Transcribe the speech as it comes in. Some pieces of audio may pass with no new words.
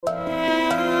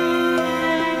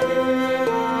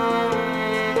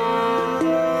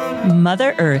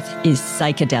Mother Earth is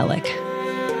psychedelic.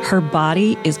 Her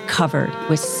body is covered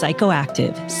with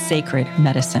psychoactive, sacred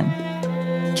medicine.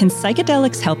 Can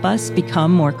psychedelics help us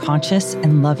become more conscious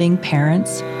and loving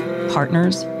parents,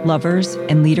 partners, lovers,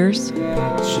 and leaders?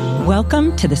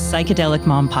 Welcome to the Psychedelic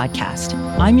Mom Podcast.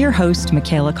 I'm your host,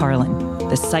 Michaela Carlin,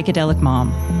 the Psychedelic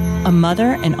Mom, a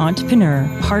mother and entrepreneur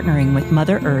partnering with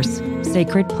Mother Earth's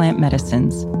sacred plant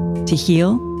medicines to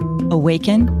heal,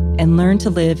 awaken, and learn to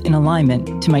live in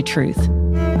alignment to my truth.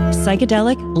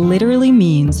 Psychedelic literally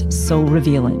means soul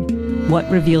revealing. What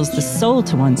reveals the soul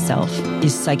to oneself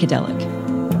is psychedelic.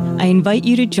 I invite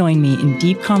you to join me in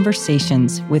deep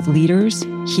conversations with leaders,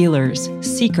 healers,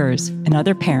 seekers, and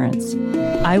other parents.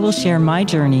 I will share my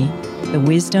journey, the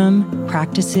wisdom,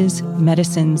 practices,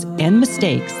 medicines, and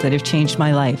mistakes that have changed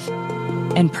my life,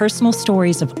 and personal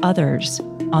stories of others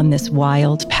on this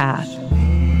wild path.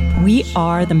 We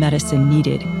are the medicine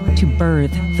needed to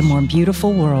birth the more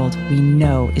beautiful world we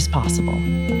know is possible.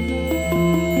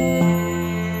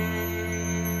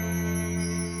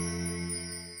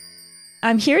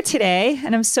 I'm here today,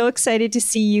 and I'm so excited to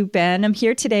see you, Ben. I'm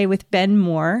here today with Ben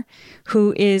Moore,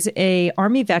 who is an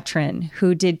Army veteran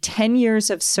who did 10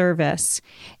 years of service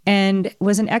and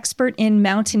was an expert in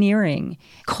mountaineering,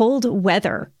 cold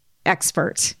weather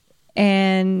expert.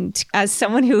 And as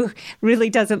someone who really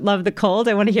doesn't love the cold,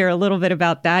 I want to hear a little bit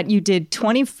about that. You did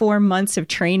 24 months of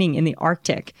training in the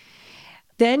Arctic.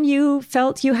 Then you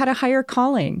felt you had a higher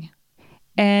calling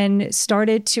and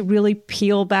started to really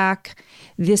peel back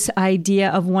this idea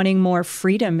of wanting more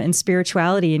freedom and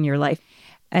spirituality in your life.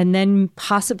 And then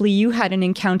possibly you had an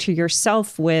encounter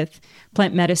yourself with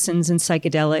plant medicines and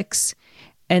psychedelics,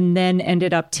 and then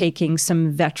ended up taking some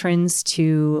veterans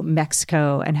to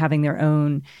Mexico and having their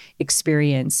own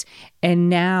experience. And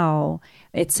now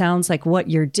it sounds like what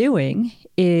you're doing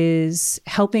is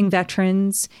helping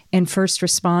veterans and first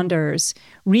responders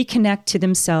reconnect to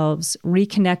themselves,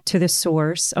 reconnect to the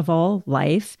source of all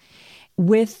life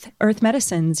with earth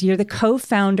medicines. You're the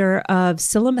co-founder of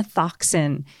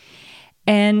Psilomethoxin.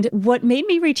 And what made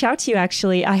me reach out to you,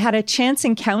 actually, I had a chance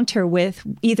encounter with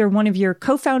either one of your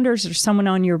co-founders or someone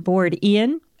on your board,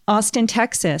 Ian, Austin,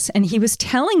 Texas. And he was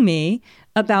telling me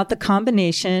about the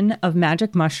combination of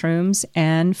magic mushrooms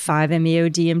and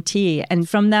 5-MeO-DMT. And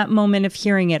from that moment of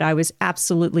hearing it, I was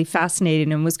absolutely fascinated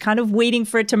and was kind of waiting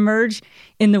for it to merge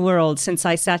in the world since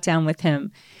I sat down with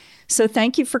him. So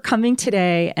thank you for coming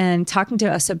today and talking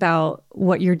to us about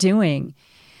what you're doing.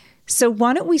 So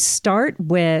why don't we start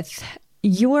with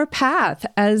your path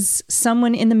as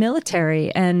someone in the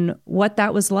military and what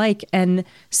that was like, and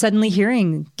suddenly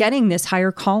getting this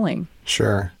higher calling.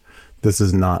 Sure. This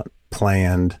is not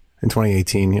planned. In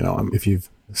 2018, if you've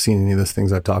seen any of those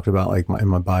things I've talked about, like in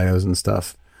my bios and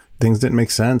stuff, things didn't make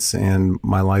sense and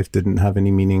my life didn't have any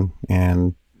meaning.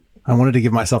 And I wanted to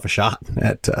give myself a shot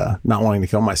at not wanting to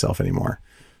kill myself anymore.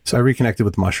 So I reconnected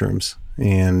with mushrooms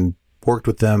and worked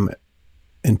with them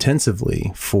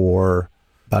intensively for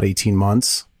about 18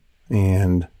 months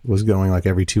and was going like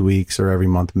every 2 weeks or every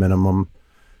month minimum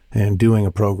and doing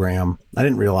a program. I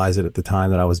didn't realize it at the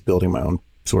time that I was building my own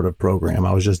sort of program.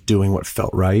 I was just doing what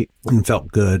felt right and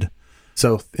felt good.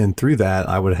 So, and through that,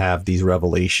 I would have these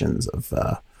revelations of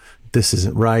this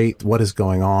isn't right. What is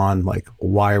going on? Like,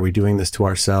 why are we doing this to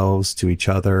ourselves, to each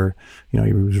other? He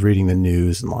was reading the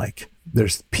news and like,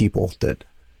 there's people that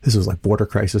this was like border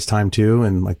crisis time too.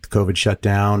 And like the COVID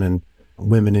shutdown and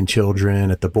women and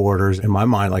children at the borders. In my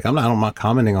mind, like I'm not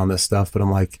commenting on this stuff, but I'm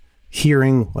like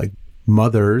hearing like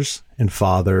mothers and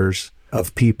fathers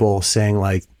of people saying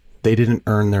like they didn't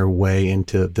earn their way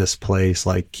into this place,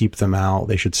 like keep them out,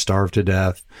 they should starve to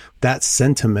death. That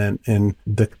sentiment and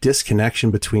the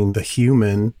disconnection between the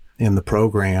human and the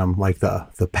program, like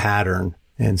the pattern.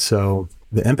 And so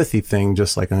the empathy thing,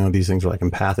 just like I know these things are like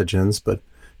empathogens, but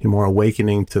you're more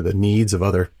awakening to the needs of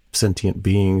other sentient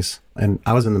beings. And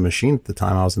I was in the machine at the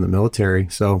time, I was in the military.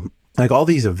 So like all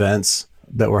these events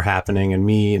that were happening and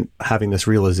me having this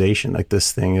realization, like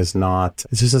this thing is not,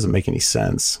 it just doesn't make any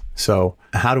sense. So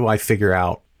how do I figure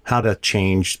out how to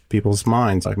change people's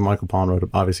minds? Like Michael Pollan wrote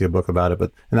obviously a book about it,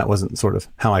 and that wasn't sort of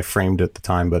how I framed it at the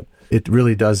time, but it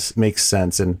really does make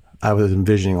sense. And I was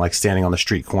envisioning like standing on the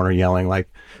street corner yelling like,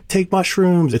 take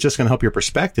mushrooms. It's just going to help your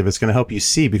perspective. It's going to help you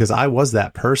see, because I was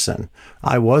that person.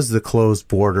 I was the closed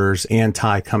borders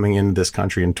anti coming into this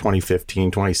country in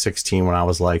 2015, 2016, when I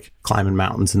was like climbing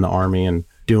mountains in the Army and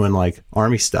doing like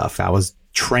Army stuff. I was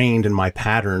trained in my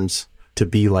patterns to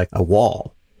be like a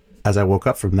wall. As I woke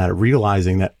up from that,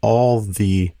 realizing that all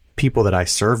the people that I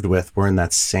served with were in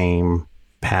that same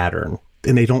pattern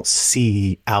and they don't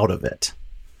see out of it.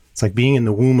 It's like being in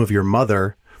the womb of your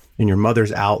mother and your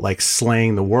mother's out like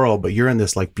slaying the world, but you're in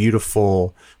this like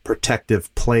beautiful,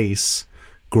 protective place,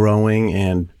 growing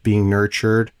and being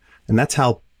nurtured. And that's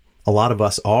how a lot of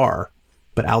us are.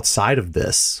 But outside of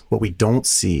this, what we don't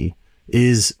see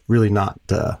is really not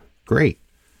great.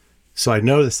 So I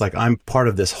noticed like I'm part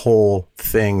of this whole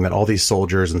thing that all these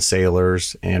soldiers and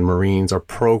sailors and Marines are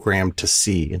programmed to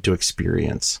see and to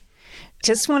experience.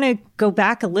 Just want to go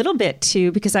back a little bit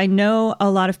too, because I know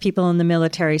a lot of people in the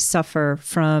military suffer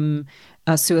from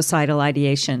suicidal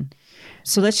ideation.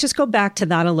 So let's just go back to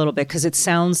that a little bit, because it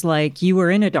sounds like you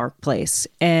were in a dark place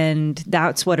and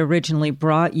that's what originally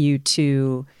brought you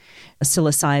to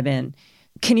psilocybin.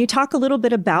 Can you talk a little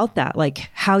bit about that, like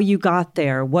how you got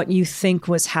there, what you think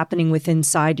was happening with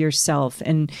inside yourself?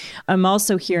 And I'm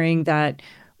also hearing that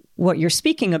what you're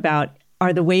speaking about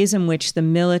are the ways in which the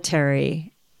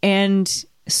military and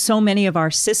so many of our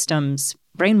systems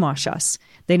brainwash us.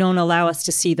 They don't allow us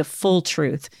to see the full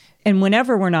truth. And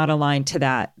whenever we're not aligned to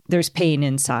that, there's pain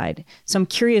inside. So I'm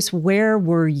curious, where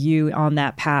were you on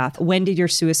that path? When did your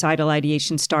suicidal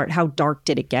ideation start? How dark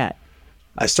did it get?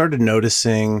 I started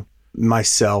noticing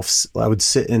myself. I would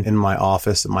sit in my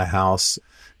office at my house,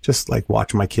 just like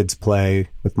watch my kids play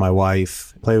with my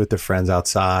wife, play with their friends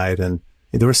outside. And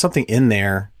there was something in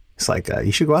there. It's like,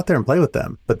 you should go out there and play with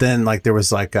them. But then like, there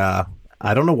was like, I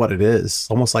don't know what it is,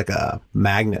 almost like a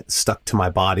magnet stuck to my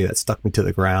body that stuck me to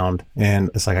the ground. And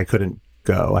it's like, I couldn't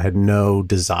go. I had no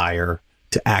desire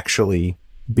to actually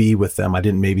be with them. I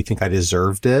didn't maybe think I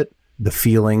deserved it. The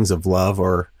feelings of love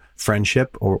or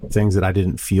friendship or things that I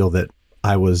didn't feel that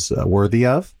I was worthy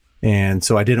of. And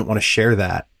so I didn't want to share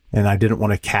that. And I didn't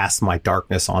want to cast my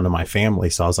darkness onto my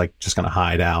family. So I was like, just going to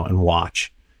hide out and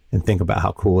watch and think about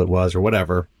how cool it was or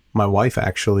whatever. My wife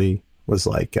actually was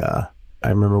like, I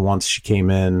remember once she came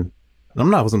in,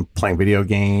 and I wasn't playing video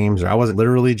games, or I wasn't,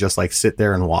 literally just like sit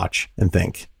there and watch and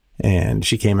think. And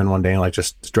she came in one day and like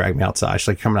just dragged me outside. She's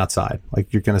like, coming outside,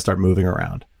 like you're going to start moving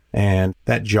around. And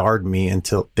that jarred me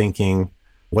into thinking,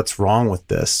 what's wrong with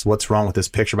this? What's wrong with this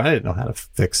picture? But I didn't know how to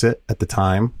fix it at the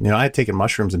time. You know, I had taken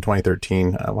mushrooms in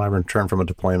 2013 when I returned from a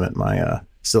deployment. My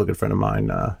still a good friend of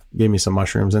mine gave me some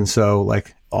mushrooms. And so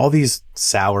like all these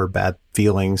sour, bad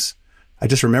feelings, I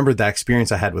just remembered that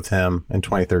experience I had with him in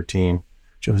 2013.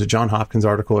 It was a John Hopkins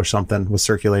article or something was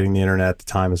circulating the internet at the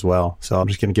time as well. So I'm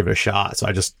just going to give it a shot. So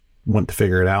I just went to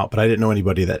figure it out, but I didn't know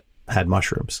anybody that had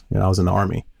mushrooms. You know, I was in the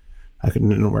Army. I didn't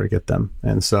know where to get them.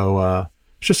 And so,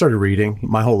 just started reading.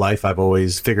 My whole life, I've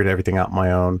always figured everything out on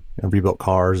my own. I rebuilt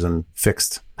cars and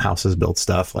fixed houses, built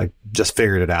stuff, like just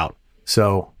figured it out.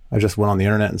 So I just went on the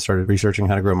internet and started researching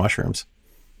how to grow mushrooms.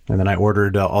 And then I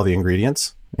ordered all the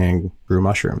ingredients and grew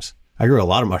mushrooms. I grew a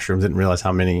lot of mushrooms, didn't realize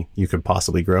how many you could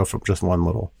possibly grow from just one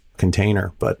little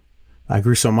container. But I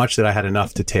grew so much that I had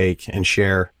enough to take and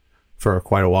share for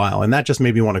quite a while. And that just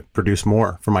made me want to produce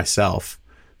more for myself.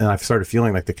 And I started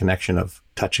feeling like the connection of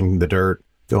touching the dirt,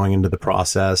 going into the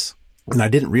process. And I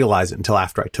didn't realize it until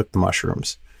after I took the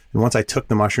mushrooms. And once I took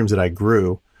the mushrooms that I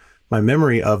grew, my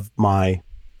memory of my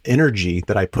energy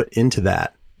that I put into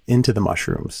that, into the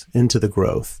mushrooms, into the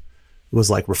growth, was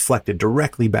like reflected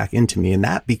directly back into me. And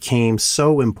that became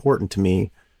so important to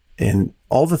me. And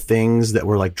all the things that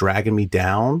were like dragging me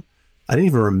down, I didn't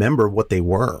even remember what they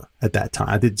were at that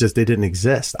time. They didn't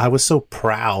exist. I was so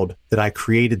proud that I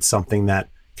created something that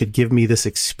could give me this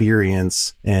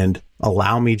experience and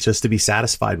allow me just to be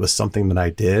satisfied with something that I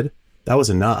did. That was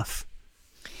enough.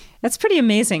 That's pretty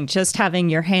amazing. Just having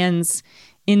your hands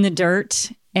in the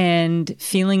dirt and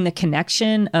feeling the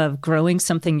connection of growing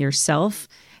something yourself.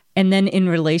 And then in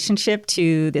relationship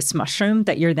to this mushroom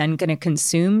that you're then going to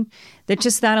consume,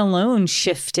 that alone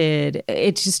shifted.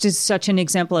 It just is such an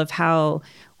example of how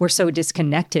we're so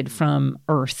disconnected from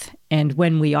Earth and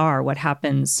when we are, what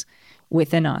happens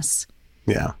within us.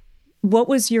 Yeah. What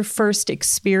was your first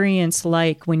experience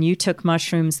like when you took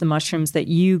mushrooms, the mushrooms that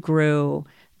you grew,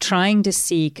 trying to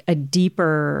seek a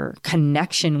deeper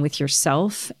connection with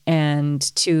yourself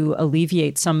and to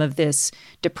alleviate some of this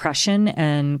depression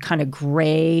and kind of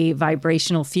gray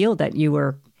vibrational field that you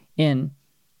were in?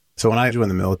 So when I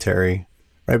joined the military,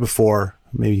 right before,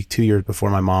 maybe 2 years before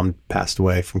my mom passed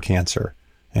away from cancer.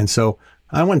 And so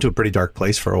I went to a pretty dark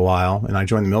place for a while, and I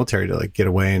joined the military to like get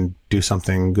away and do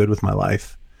something good with my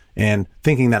life, and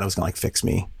thinking that it was going to like fix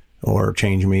me or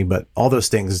change me. But all those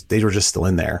things, they were just still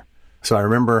in there. So I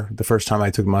remember the first time I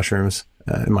took mushrooms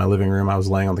in my living room, I was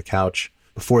laying on the couch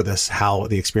before this, how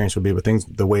the experience would be with things,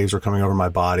 the waves were coming over my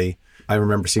body. I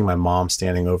remember seeing my mom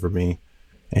standing over me,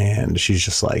 and she's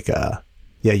just like,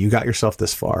 yeah, you got yourself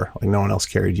this far. Like no one else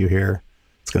carried you here.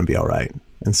 It's going to be all right.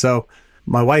 And so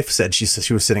my wife said,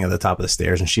 she was sitting at the top of the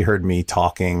stairs and she heard me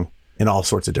talking in all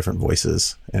sorts of different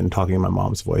voices and talking in my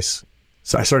mom's voice.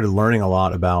 So I started learning a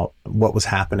lot about what was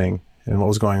happening and what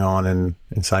was going on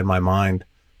inside my mind.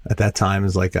 At that time,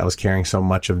 is like I was carrying so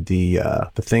much of the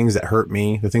things that hurt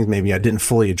me, the things maybe I didn't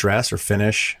fully address or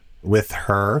finish with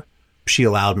her. She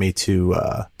allowed me to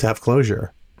have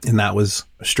closure. And that was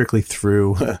strictly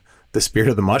through the spirit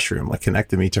of the mushroom, like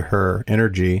connected me to her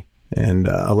energy and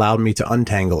allowed me to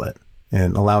untangle it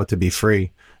and allow it to be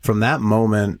free. From that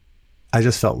moment, I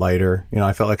just felt lighter.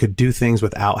 I felt I could do things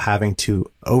without having to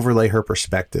overlay her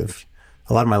perspective.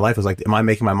 A lot of my life was like, am I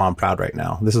making my mom proud right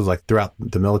now? This was like throughout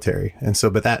the military. And so,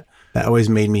 but that always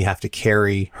made me have to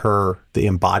carry her, the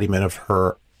embodiment of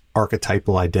her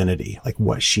archetypal identity, like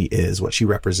what she is, what she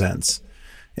represents.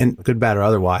 And good, bad, or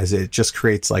otherwise, it just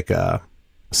creates like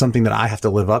something that I have to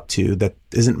live up to that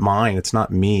isn't mine. It's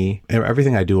not me.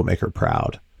 Everything I do will make her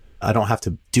proud. I don't have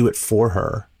to do it for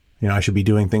her. I should be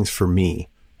doing things for me.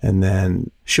 And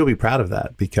then she'll be proud of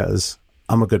that because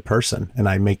I'm a good person and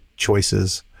I make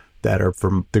choices that are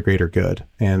for the greater good.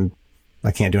 And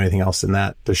I can't do anything else than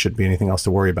that. There shouldn't be anything else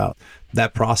to worry about.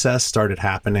 That process started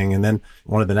happening. And then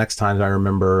one of the next times I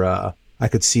remember, I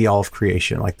could see all of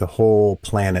creation, like the whole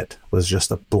planet was just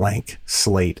a blank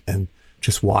slate, and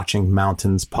just watching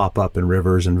mountains pop up and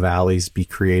rivers and valleys be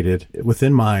created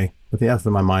within my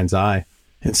mind's eye.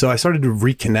 And so I started to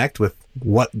reconnect with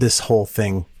what this whole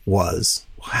thing was,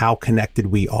 how connected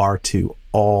we are to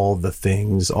all the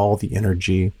things, all the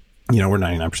energy. We're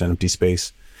 99% empty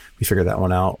space. We figured that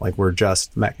one out. Like we're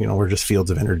just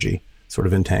fields of energy sort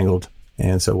of entangled.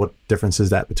 And so what difference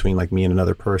is that between like me and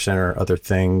another person or other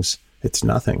things? It's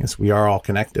nothing. We are all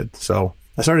connected. So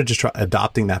I started just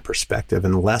adopting that perspective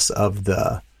and less of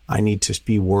the, I need to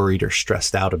be worried or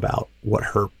stressed out about what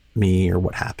hurt me or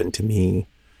what happened to me,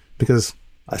 because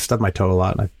I stubbed my toe a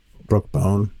lot and I broke a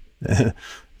bone.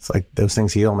 It's like those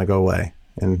things heal and they go away.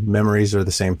 And memories are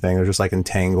the same thing. They're just like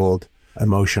entangled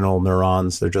emotional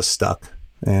neurons. They're just stuck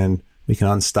and we can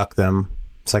unstuck them.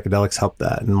 Psychedelics help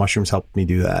that, and mushrooms helped me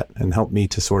do that and help me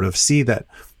to sort of see that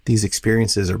these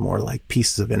experiences are more like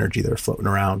pieces of energy that are floating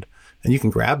around, and you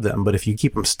can grab them, but if you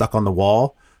keep them stuck on the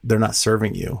wall, they're not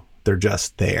serving you. They're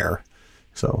just there.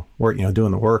 So we're,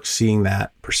 doing the work, seeing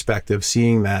that perspective,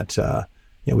 seeing that,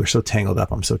 we're so tangled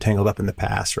up. I'm so tangled up in the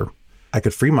past, or I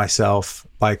could free myself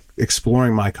by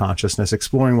exploring my consciousness,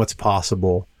 exploring what's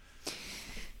possible.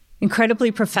 Incredibly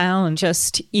profound,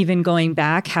 just even going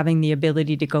back, having the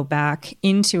ability to go back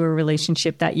into a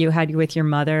relationship that you had with your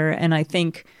mother. And I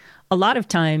think a lot of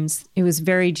times it was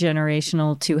very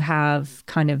generational to have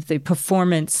kind of the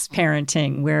performance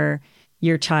parenting where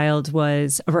your child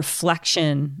was a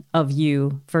reflection of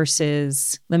you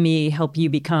versus let me help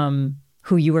you become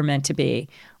who you were meant to be.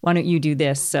 Why don't you do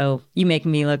this so you make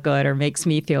me look good or makes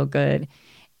me feel good?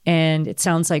 And it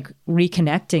sounds like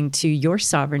reconnecting to your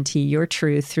sovereignty, your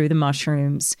truth through the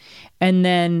mushrooms, and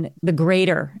then the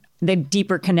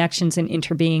deeper connections and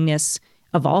interbeingness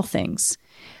of all things.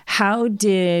 How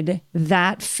did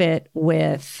that fit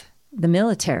with the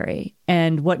military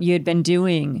and what you had been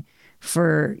doing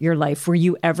for your life? Were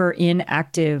you ever in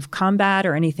active combat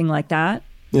or anything like that?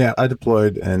 Yeah, I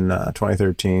deployed in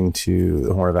 2013 to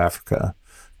the Horn of Africa,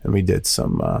 and we did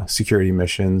some security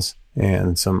missions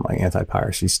and some like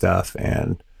anti-piracy stuff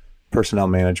and personnel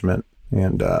management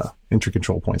and entry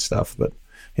control point stuff. But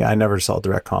yeah, I never saw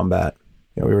direct combat.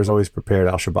 We were always prepared.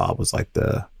 Al-Shabaab was like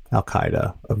the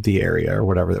Al-Qaeda of the area or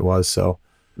whatever it was. So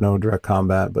no direct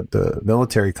combat, but the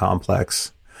military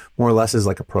complex more or less is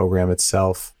like a program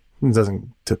itself. It doesn't,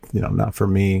 not for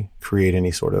me, create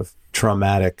any sort of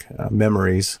traumatic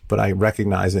memories, but I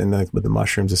recognize it with the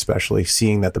mushrooms, especially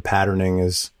seeing that the patterning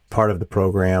is part of the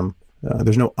program.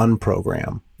 There's no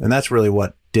unprogram. And that's really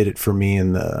what did it for me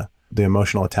in the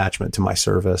emotional attachment to my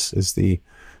service is the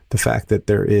fact that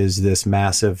there is this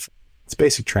massive, it's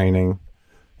basic training.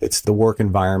 It's the work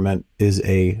environment is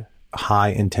a high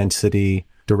intensity,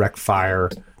 direct fire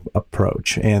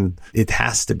approach. And it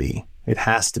has to be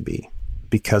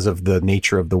because of the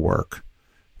nature of the work.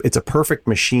 It's a perfect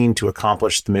machine to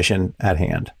accomplish the mission at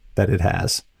hand that it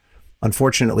has.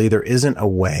 Unfortunately, there isn't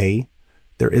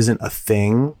a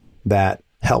thing that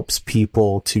helps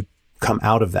people to come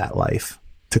out of that life,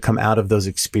 to come out of those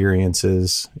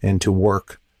experiences and to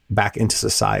work back into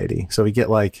society. So we get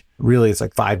it's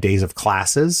like 5 days of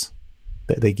classes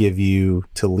that they give you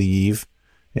to leave,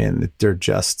 and they're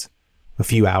just a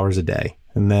few hours a day.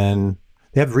 And then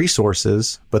they have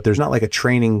resources, but there's not like a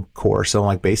training course. So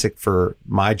like basic for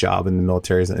my job in the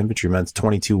military as an infantryman, it's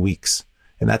 22 weeks.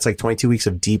 And that's like 22 weeks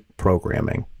of deep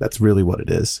programming. That's really what it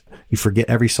is. You forget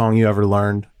every song you ever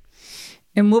learned.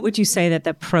 And what would you say that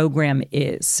the program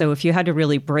is? So if you had to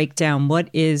really break down, what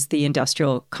is the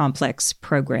industrial complex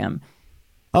program?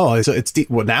 Oh, so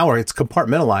now it's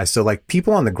compartmentalized. So like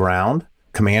people on the ground,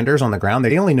 commanders on the ground,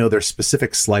 they only know their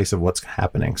specific slice of what's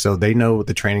happening. So they know what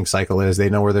the training cycle is. They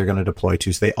know where they're going to deploy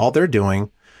to. So all they're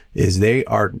doing is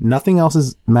nothing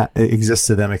else exists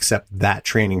to them except that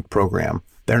training program.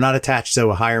 They're not attached to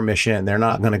a higher mission. They're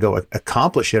not going to go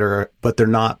accomplish it, but they're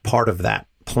not part of that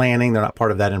planning. They're not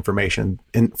part of that information.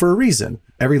 And for a reason,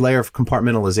 every layer of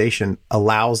compartmentalization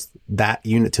allows that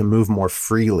unit to move more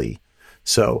freely.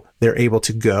 So they're able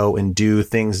to go and do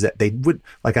things that they would,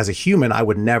 like as a human, I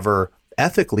would never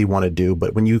ethically want to do.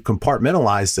 But when you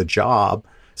compartmentalize the job,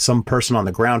 some person on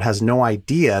the ground has no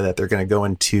idea that they're going to go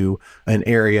into an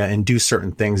area and do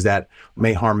certain things that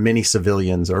may harm many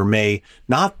civilians or may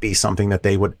not be something that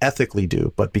they would ethically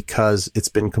do. But because it's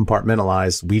been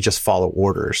compartmentalized, we just follow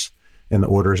orders, and the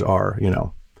orders are,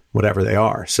 whatever they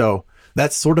are. So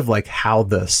that's sort of like how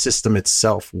the system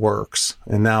itself works.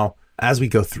 And now as we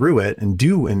go through it and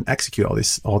do and execute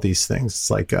all these things, it's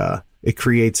like it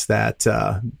creates that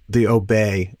the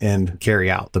obey and carry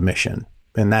out the mission.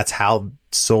 And that's how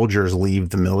soldiers leave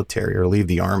the military or leave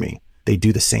the army. They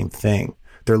do the same thing.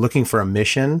 They're looking for a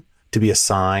mission to be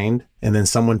assigned and then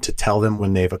someone to tell them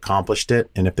when they've accomplished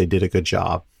it and if they did a good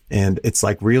job. And it's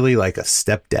like really like a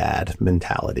stepdad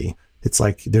mentality. It's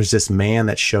like there's this man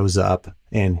that shows up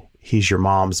and he's your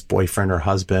mom's boyfriend or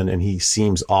husband and he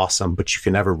seems awesome, but you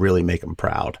can never really make him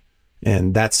proud.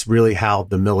 And that's really how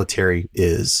the military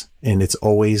is. And it's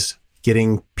always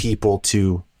getting people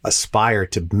to aspire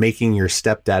to making your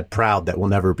stepdad proud that will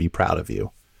never be proud of you.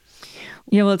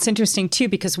 Yeah, well, it's interesting too,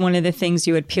 because one of the things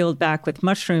you had peeled back with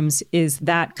mushrooms is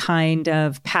that kind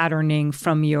of patterning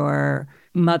from your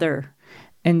mother.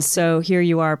 And so here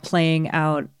you are playing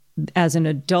out as an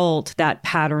adult, that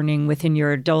patterning within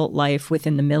your adult life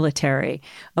within the military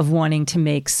of wanting to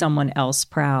make someone else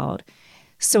proud.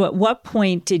 So at what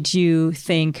point did you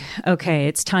think, okay,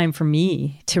 it's time for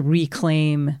me to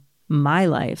reclaim my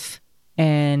life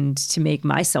and to make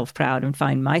myself proud and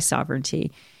find my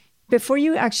sovereignty? Before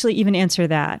you actually even answer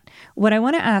that, what I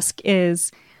want to ask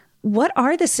is, what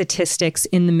are the statistics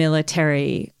in the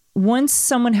military? Once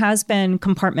someone has been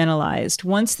compartmentalized,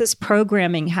 once this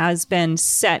programming has been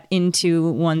set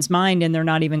into one's mind and they're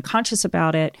not even conscious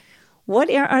about it, what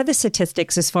are the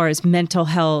statistics as far as mental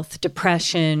health,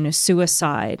 depression,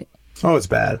 suicide? Oh, it's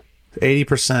bad.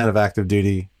 80% of active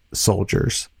duty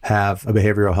soldiers have a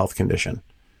behavioral health condition.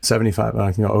 75,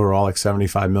 overall, like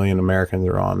 75 million Americans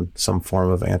are on some form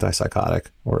of antipsychotic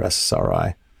or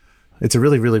SSRI. It's a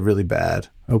really, really, really bad.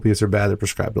 Opiates are bad. They're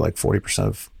prescribed to like 40%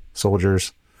 of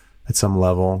soldiers at some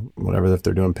level. Whatever, if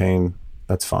they're doing pain,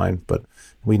 that's fine. But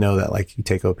we know that like you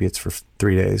take opiates for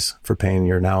 3 days for pain,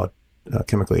 you're now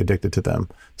chemically addicted to them.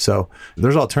 So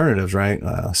there's alternatives, right?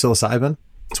 Psilocybin,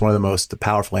 it's one of the most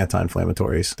powerful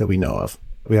anti-inflammatories that we know of.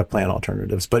 We have plant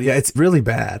alternatives, but yeah, it's really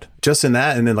bad just in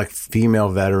that. And then like female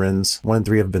veterans, 1 in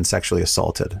 3 have been sexually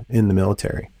assaulted in the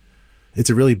military. It's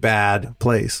a really bad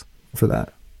place for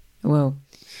that. Whoa.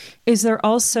 Is there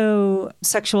also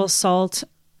sexual assault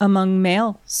among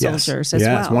male soldiers as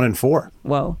well? Yeah, it's 1 in 4.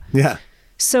 Whoa. Yeah.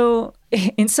 So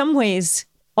in some ways,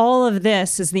 all of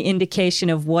this is the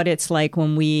indication of what it's like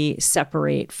when we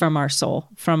separate from our soul,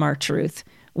 from our truth,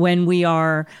 when we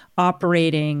are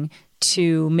operating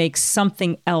to make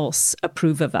something else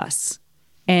approve of us,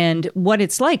 and what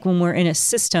it's like when we're in a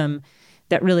system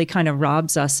that really kind of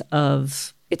robs us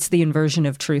of, it's the inversion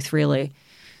of truth, really.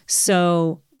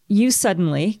 So you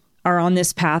suddenly are on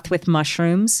this path with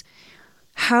mushrooms.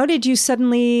 How did you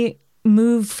suddenly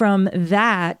move from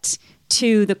that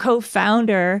to the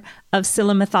co-founder of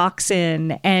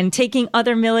Psilomethoxin and taking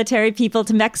other military people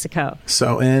to Mexico?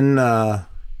 So in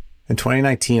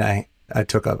 2019, I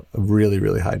took a really,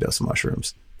 really high dose of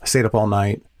mushrooms. I stayed up all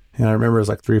night, and I remember it was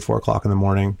like 3 or 4 o'clock in the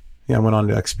morning. I went on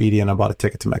to Expedia and I bought a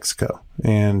ticket to Mexico,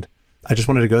 and I just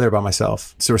wanted to go there by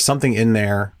myself. So there was something in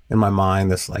there in my mind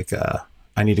that's like,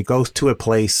 I need to go to a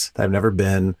place that I've never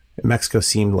been. Mexico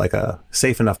seemed like a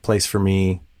safe enough place for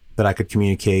me that I could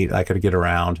communicate, I could get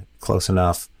around close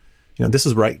enough. This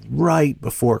was right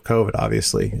before COVID,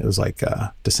 obviously. It was like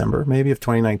December maybe of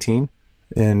 2019.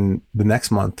 In the next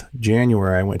month,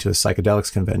 January, I went to a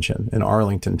psychedelics convention in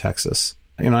Arlington, Texas.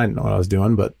 I didn't know what I was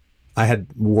doing, but I had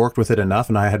worked with it enough,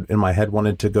 and I had in my head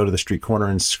wanted to go to the street corner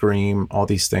and scream all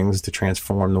these things to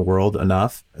transform the world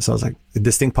enough. So I was like,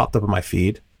 this thing popped up on my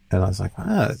feed, and I was like,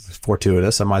 it's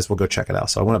fortuitous. I might as well go check it out.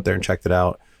 So I went up there and checked it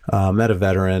out, met a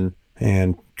veteran,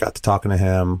 and got to talking to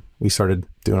him. We started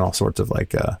doing all sorts of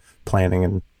like planning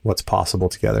and what's possible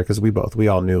together, because we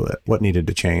all knew what needed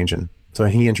to change, and So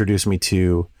he introduced me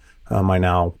to my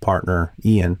now partner,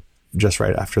 Ian, just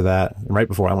right after that, right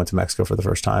before I went to Mexico for the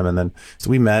first time. And then so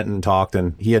we met and talked,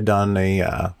 and he had done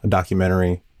a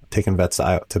documentary, taking vets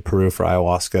to Peru for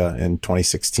ayahuasca in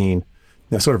 2016,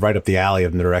 sort of right up the alley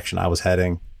of the direction I was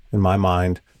heading in my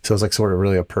mind. So it was like sort of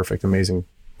really a perfect, amazing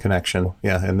connection.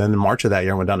 Yeah. And then in March of that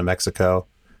year, I went down to Mexico.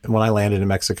 And when I landed in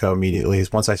Mexico immediately,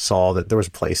 once I saw that there was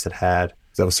a place that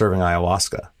was serving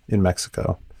ayahuasca in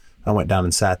Mexico, I went down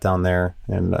and sat down there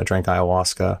and drank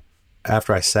ayahuasca.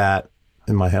 After I sat,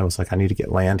 in my head, I was like, I need to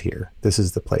get land here. This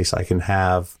is the place I can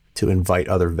have to invite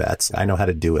other vets. I know how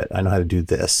to do it. I know how to do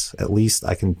this. At least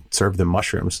I can serve them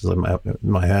mushrooms in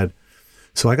my head.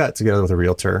 So I got together with a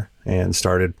realtor and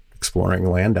started exploring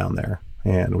land down there.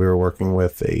 And we were working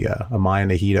with a Mayan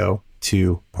Ejido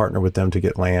to partner with them to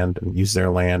get land and use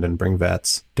their land and bring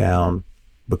vets down.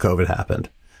 But COVID happened.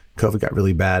 COVID got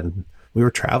really bad. And we were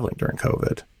traveling during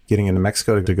COVID, getting into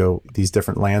Mexico to go these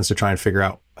different lands to try and figure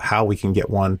out how we can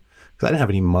get one. Because I didn't have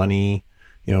any money,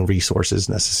 resources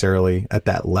necessarily at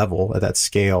that level, at that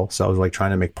scale. So I was like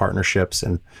trying to make partnerships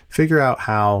and figure out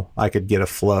how I could get a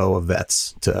flow of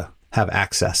vets to have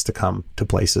access to come to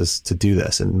places to do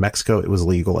this. In Mexico, it was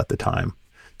legal at the time,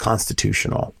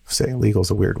 constitutional. Saying legal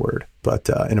is a weird word, but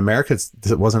in America,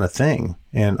 it wasn't a thing.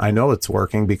 And I know it's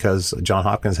working because Johns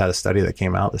Hopkins had a study that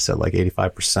came out that said like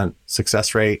 85%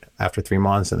 success rate after 3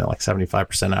 months, and then like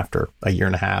 75% after a year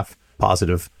and a half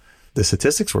positive. The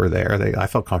statistics were there. I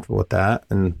felt comfortable with that,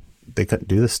 and they couldn't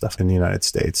do this stuff in the United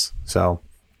States. So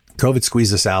COVID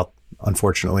squeezed us out,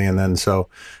 unfortunately. And then so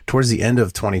towards the end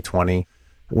of 2020,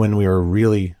 when we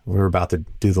were about to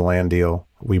do the land deal,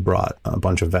 we brought a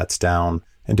bunch of vets down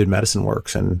and did medicine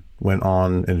works and went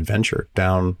on an adventure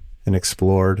down and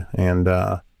explored and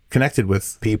connected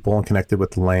with people and connected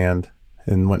with the land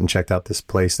and went and checked out this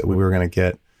place that we were going to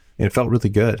get. And it felt really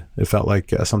good. It felt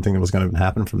like something that was going to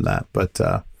happen from that. But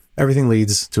everything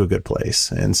leads to a good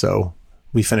place. And so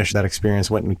we finished that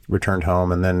experience, went and returned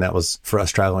home. And then that was for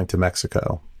us traveling to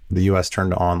Mexico. The U.S.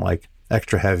 turned on like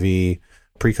extra heavy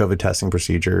pre-COVID testing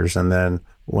procedures and then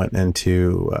went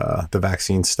into the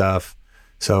vaccine stuff.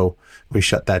 So we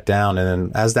shut that down. And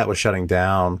then as that was shutting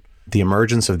down, the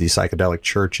emergence of these psychedelic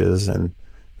churches and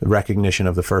the recognition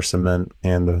of the First Amendment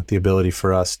and the ability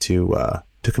for us to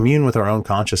commune with our own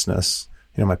consciousness.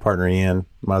 My partner Ian,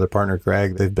 my other partner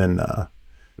Greg,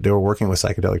 they were working with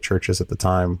psychedelic churches at the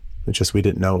time. It's just we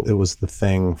didn't know it was the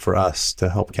thing for us to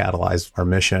help catalyze our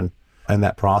mission. In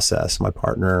that process, my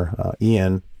partner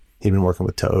Ian, he'd been working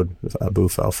with Toad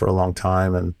Bufo for a long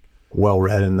time and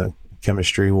well-read in the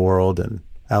chemistry world. And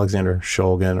Alexander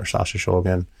Shulgin or Sasha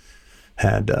Shulgin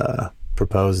had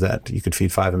proposed that you could feed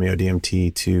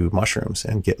 5-MeO-DMT to mushrooms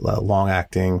and get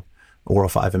long-acting oral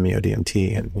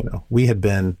 5-MeO-DMT. And, we had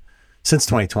been, since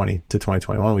 2020 to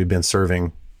 2021, we've been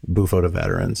serving Bufo to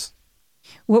veterans.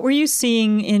 What were you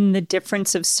seeing in the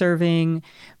difference of serving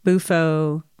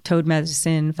Bufo, toad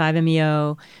medicine,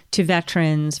 5-MeO to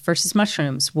veterans versus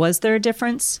mushrooms? Was there a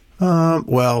difference?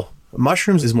 Well,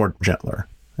 mushrooms is more gentler.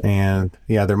 And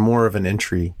they're more of an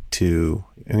entry to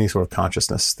any sort of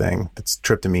consciousness thing that's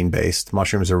tryptamine based.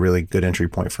 Mushrooms are a really good entry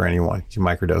point for anyone. You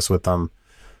microdose with them.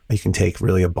 You can take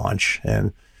really a bunch.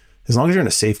 And as long as you're in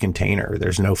a safe container,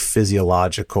 there's no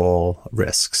physiological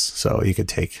risks. So you could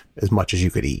take as much as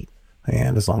you could eat.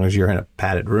 And as long as you're in a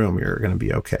padded room, you're going to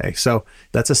be okay. So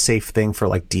that's a safe thing for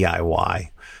like DIY.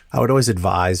 I would always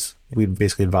we'd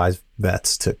basically advise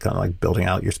vets to kind of like building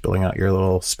out your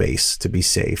little space to be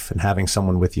safe and having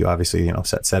someone with you, obviously,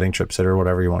 setting, trip sitter,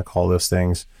 whatever you want to call those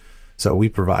things. So we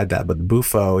provide that. But the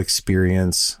Bufo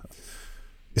experience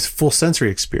is full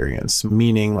sensory experience,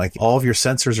 meaning like all of your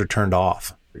sensors are turned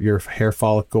off. Your hair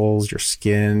follicles, your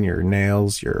skin, your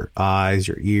nails, your eyes,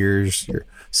 your ears, your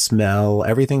smell,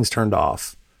 everything's turned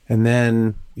off. And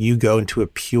then you go into a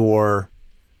pure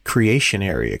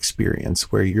creationary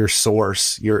experience where your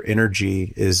source, your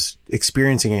energy is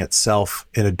experiencing itself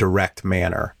in a direct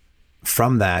manner.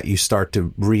 From that, you start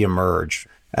to reemerge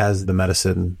as the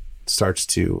medicine starts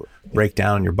to break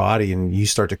down your body and you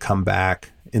start to come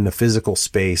back in the physical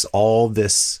space. All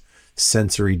this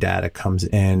sensory data comes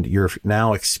in and you're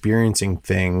now experiencing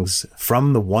things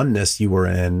from the oneness you were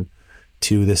in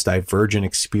to this divergent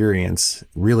experience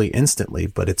really instantly.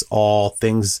 But it's all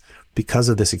things because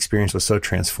of this experience was so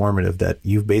transformative that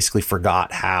you've basically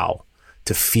forgot how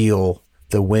to feel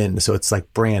the wind. So it's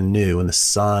like brand new, and the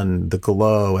sun, the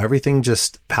glow, everything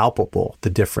just palpable, the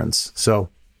difference. So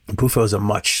Bufo is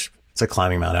it's like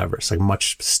climbing Mount Everest, like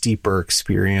much steeper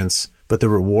experience, but the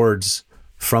rewards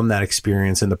from that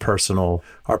experience in the personal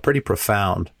are pretty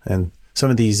profound. And some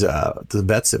of these, the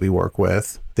vets that we work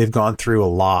with, they've gone through a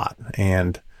lot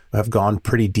and have gone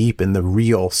pretty deep in the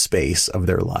real space of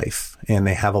their life, and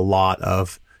they have a lot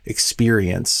of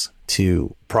experience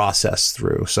to process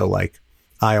through. So like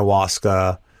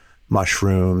ayahuasca,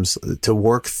 mushrooms, to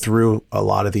work through a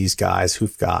lot of these guys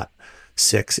who've got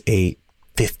 6, 8,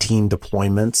 15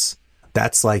 deployments.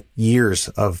 That's like years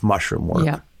of mushroom work.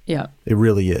 Yeah. Yeah. It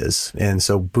really is. And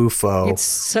so Bufo...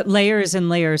 It's layers and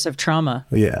layers of trauma.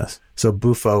 Yes. So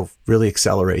Bufo really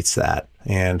accelerates that,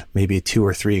 and maybe 2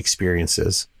 or 3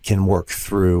 experiences can work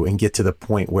through and get to the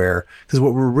point where... Because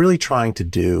what we're really trying to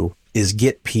do is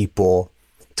get people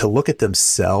to look at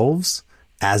themselves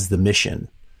as the mission.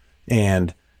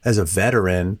 And as a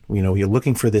veteran, you know, you're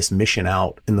looking for this mission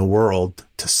out in the world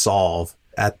to solve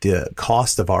at the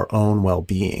cost of our own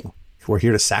well-being. We're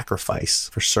here to sacrifice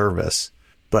for service.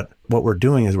 But what we're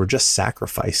doing is we're just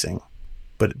sacrificing.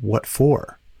 But what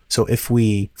for? So if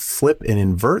we flip and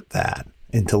invert that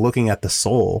into looking at the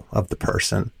soul of the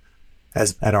person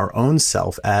as at our own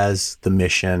self as the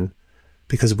mission,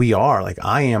 because we are, like,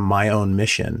 I am my own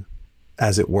mission,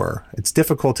 as it were. It's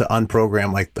difficult to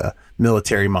unprogram like the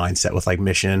military mindset with like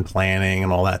mission planning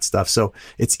and all that stuff. So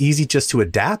it's easy just to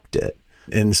adapt it.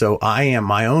 And so I am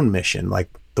my own mission. Like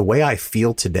the way I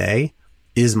feel today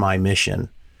is my mission.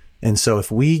 And so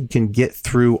if we can get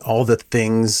through all the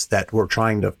things that we're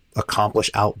trying to accomplish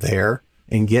out there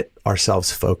and get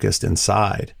ourselves focused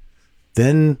inside,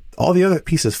 then all the other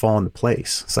pieces fall into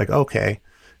place. It's like, okay.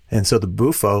 And so the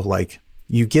Bufo, like,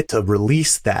 you get to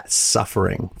release that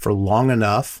suffering for long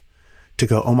enough to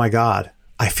go, oh my God,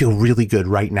 I feel really good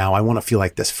right now. I want to feel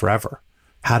like this forever.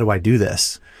 How do I do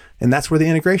this? And that's where the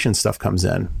integration stuff comes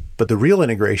in. But the real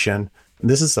integration,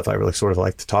 this is stuff I really sort of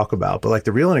like to talk about, but like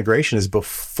the real integration is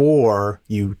before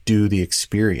you do the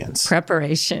experience.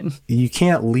 Preparation. You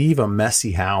can't leave a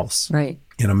messy house, right,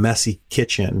 in a messy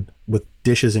kitchen with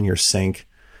dishes in your sink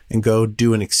and go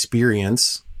do an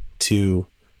experience to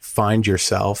find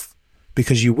yourself,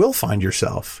 because you will find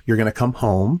yourself. You're going to come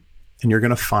home and you're going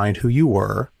to find who you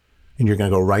were, and you're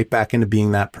going to go right back into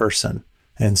being that person.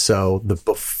 And so the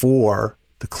before,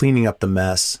 the cleaning up the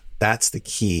mess, that's the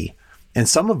key. And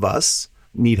some of us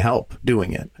need help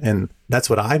doing it. And that's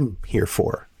what I'm here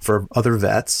for. For other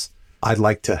vets, I'd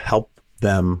like to help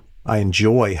them. I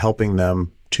enjoy helping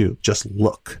them to just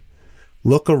look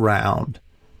around.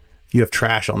 You have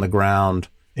trash on the ground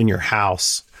in your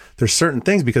house. There's certain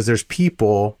things, because there's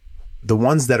people, the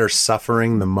ones that are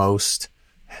suffering the most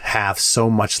have so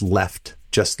much left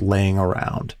just laying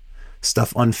around.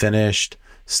 Stuff unfinished,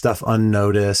 stuff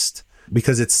unnoticed,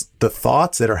 because it's the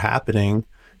thoughts that are happening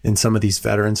in some of these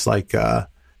veterans, like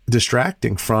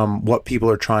distracting from what people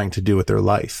are trying to do with their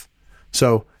life.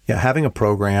 So yeah, having a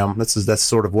program, that's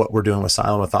sort of what we're doing with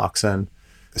Psilomethoxin,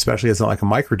 especially as like a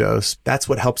microdose. That's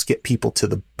what helps get people to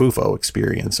the Bufo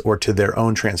experience or to their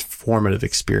own transformative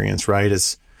experience, right?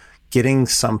 Is getting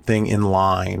something in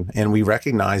line. And we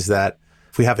recognize that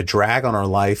if we have a drag on our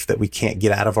life that we can't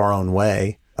get out of our own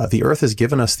way, the earth has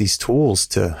given us these tools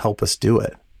to help us do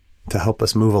it, to help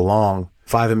us move along.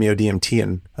 5-MeO-DMT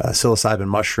and psilocybin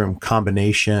mushroom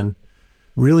combination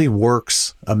really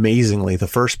works amazingly. The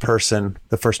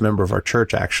first member of our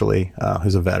church, actually,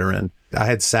 who's a veteran, I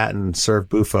had sat and served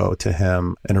Bufo to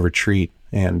him in a retreat,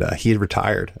 and he had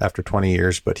retired after 20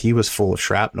 years, but he was full of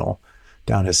shrapnel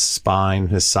down his spine,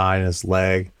 his side, his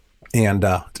leg, and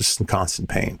just in constant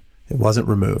pain. It wasn't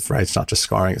removed, right? It's not just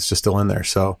scarring, it's just still in there.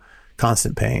 So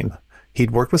constant pain.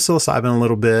 He'd worked with psilocybin a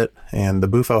little bit, and the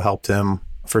Bufo helped him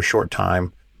for a short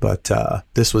time. But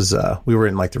this was, we were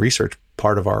in like the research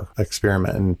part of our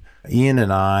experiment. And Ian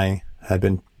and I had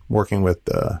been working with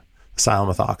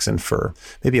Psilomethoxin for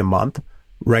maybe a month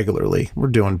regularly. We're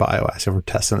doing bioacid, we're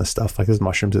testing this stuff, like this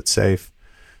mushrooms, it's safe.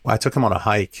 I took him on a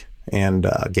hike and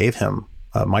gave him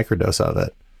a microdose of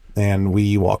it. And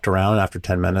we walked around, and after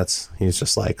 10 minutes, he was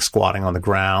just like squatting on the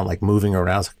ground, like moving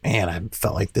around. I was like, man, I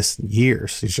felt like this in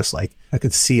years. He's just like, I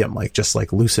could see him like, just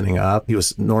like loosening up.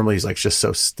 He's like just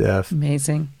so stiff.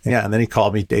 Amazing. Yeah. And then he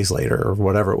called me days later or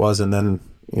whatever it was. And then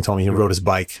he told me he rode his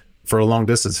bike for a long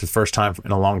distance, his first time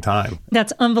in a long time.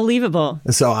 That's unbelievable.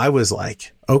 And so I was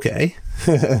like, okay,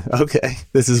 okay,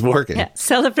 this is working. Yeah,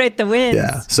 celebrate the wins.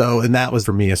 Yeah. So, and that was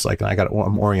for me, it's like,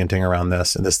 I'm orienting around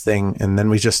this and this thing. And then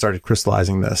we just started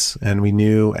crystallizing this, and we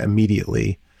knew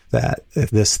immediately that if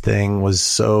this thing was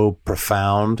so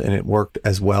profound and it worked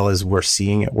as well as we're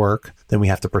seeing it work, then we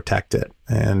have to protect it.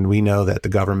 And we know that the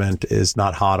government is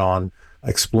not hot on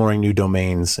exploring new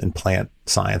domains in plant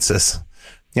sciences.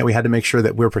 Yeah, we had to make sure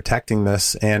that we're protecting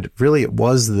this. And really, it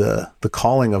was the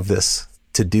calling of this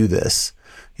to do this.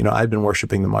 You know, I'd been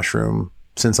worshiping the mushroom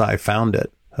since I found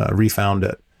it, refound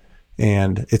it.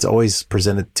 And it's always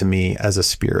presented to me as a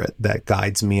spirit that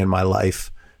guides me in my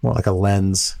life, more like a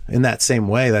lens. In that same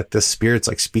way that this spirit's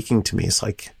like speaking to me, it's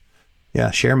like, yeah,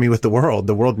 share me with the world.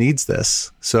 The world needs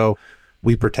this. So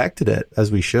we protected it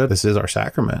as we should. This is our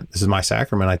sacrament. This is my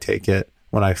sacrament. I take it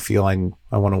when I feel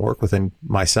I want to work within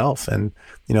myself. And,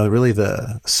 really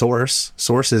the source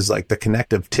is like the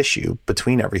connective tissue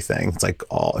between everything. It's like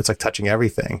touching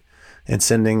everything and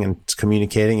sending and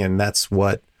communicating. And that's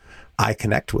what I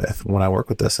connect with when I work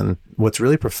with this. And what's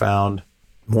really profound,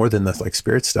 more than the like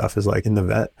spirit stuff, is like in the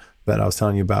vet that I was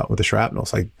telling you about with the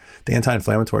shrapnels, like the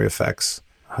anti-inflammatory effects,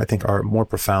 I think, are more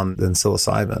profound than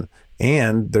psilocybin.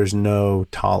 And there's no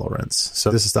tolerance.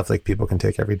 So this is stuff like people can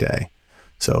take every day.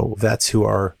 So vets who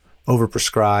are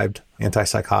overprescribed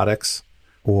antipsychotics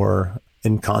or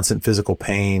in constant physical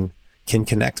pain can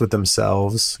connect with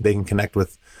themselves. They can connect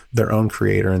with their own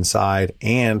creator inside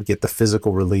and get the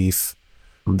physical relief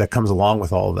that comes along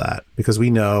with all of that. Because we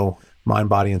know mind,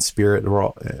 body, and spirit,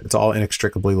 it's all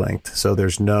inextricably linked. So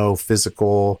there's no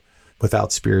physical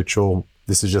without spiritual.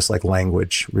 This is just like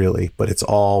language, really, but it's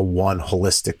all one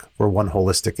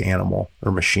holistic animal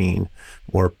or machine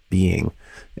or being.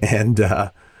 And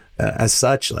as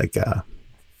such, like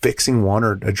fixing one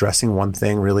or addressing one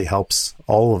thing really helps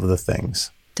all of the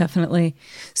things. Definitely.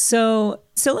 So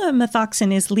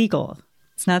Psilomethoxin is legal.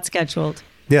 It's not scheduled.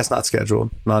 Yeah, it's not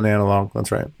scheduled, non-analog.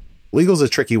 That's right. Legal is a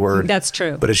tricky word. That's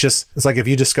true. But it's like if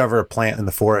you discover a plant in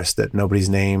the forest that nobody's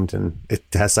named and it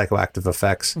has psychoactive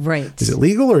effects. Right. Is it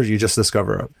legal or you just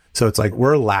discover it? So it's like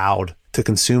we're allowed to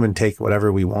consume and take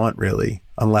whatever we want, really,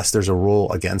 unless there's a rule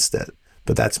against it.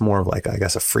 But that's more of like, I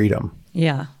guess, a freedom.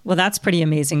 Yeah. Well, that's pretty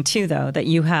amazing too, though, that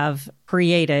you have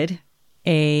created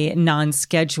a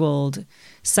non-scheduled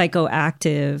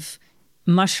psychoactive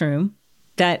mushroom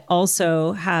that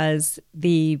also has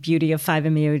the beauty of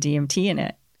 5-MeO-DMT in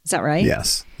it. Is that right?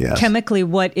 Yes. Chemically,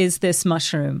 what is this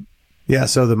mushroom? Yeah,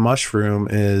 so the mushroom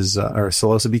is or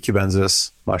Psilocybe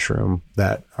cubensis mushroom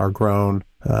that are grown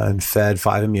and fed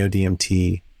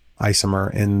 5-MeO-DMT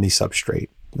isomer in the substrate.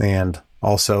 And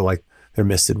also like they're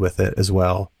misted with it as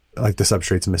well. Like the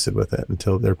substrate's misted with it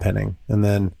until they're pinning. And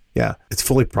then, yeah, it's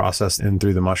fully processed in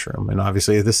through the mushroom. And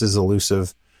obviously this is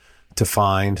elusive to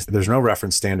find. There's no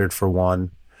reference standard for one.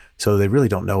 So they really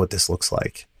don't know what this looks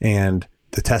like. And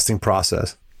the testing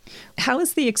process. How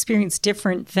is the experience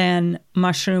different than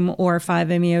mushroom or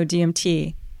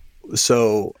 5-MeO-DMT?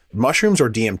 So mushrooms or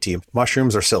DMT,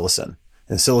 mushrooms are psilocin,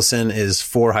 and psilocin is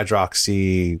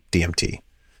 4-hydroxy-DMT.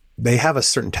 They have a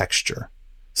certain texture.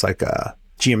 It's like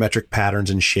geometric patterns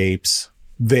and shapes,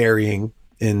 varying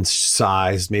in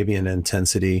size, maybe in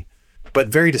intensity, but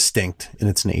very distinct in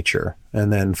its nature.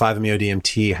 And then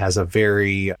 5-MeO-DMT has a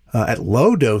very, at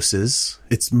low doses,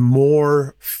 it's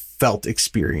more felt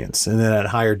experience. And then at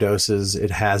higher doses, it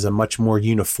has a much more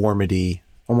uniformity,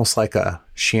 almost like a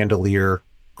chandelier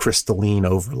crystalline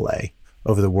overlay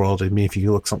over the world. I mean, if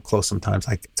you look close sometimes,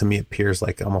 like to me, it appears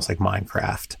like almost like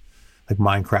Minecraft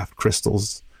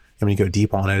crystals. And when you go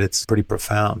deep on it, it's pretty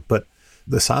profound. But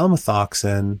the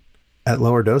psilomethoxin at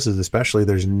lower doses, especially,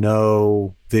 there's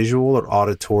no visual or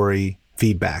auditory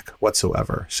feedback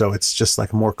whatsoever. So it's just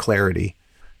like more clarity.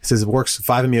 It says it works,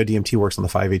 5-MeO-DMT works on the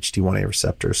 5-HT1A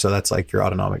receptor. So that's like your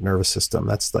autonomic nervous system.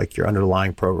 That's like your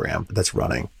underlying program that's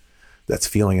running, that's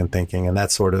feeling and thinking. And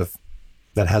that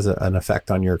has an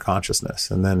effect on your consciousness.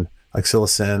 And then like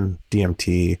psilocin,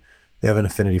 DMT, they have an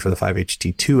affinity for the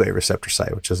 5-HT2A receptor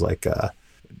site, which is like,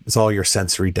 it's all your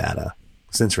sensory data,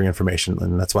 sensory information.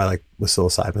 And that's why like with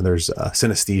psilocybin, there's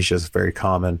synesthesia is very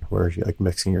common, where you're like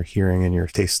mixing your hearing and your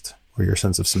taste or your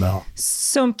sense of smell.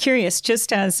 So I'm curious,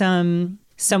 just as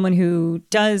someone who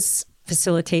does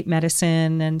facilitate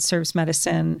medicine and serves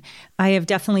medicine, I have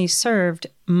definitely served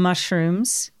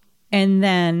mushrooms and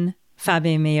then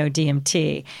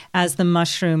 5-MeO-DMT as the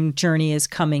mushroom journey is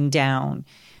coming down.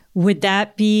 Would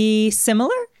that be similar?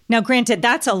 Now, granted,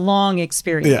 that's a long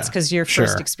experience because you're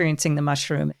first experiencing the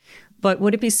mushroom. But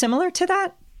would it be similar to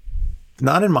that?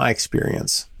 Not in my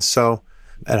experience. So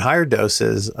at higher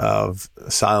doses of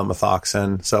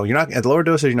psilomethoxin, so you're not at lower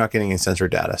doses, you're not getting any sensory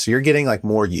data. So you're getting like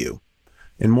more you.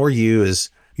 And more you is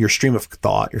your stream of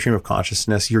thought, your stream of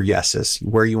consciousness, your yeses,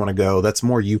 where you want to go. That's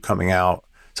more you coming out.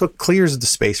 So it clears the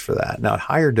space for that. Now at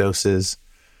higher doses,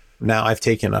 now I've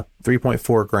taken up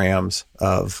 3.4 grams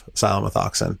of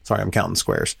psilomethoxin. Sorry, I'm counting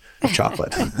squares of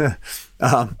chocolate.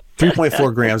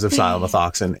 3.4 grams of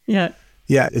psilomethoxin. Yeah.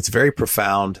 Yeah, it's very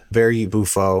profound, very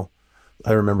bufo.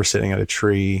 I remember sitting at a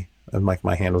tree and like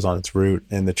my hand was on its root,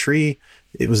 and the tree,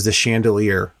 it was the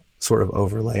chandelier sort of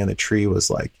overlay, and the tree was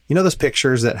like, those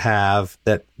pictures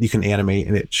that you can animate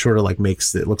and it sort of like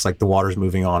makes it looks like the water's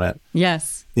moving on it.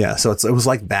 Yes. Yeah. So it was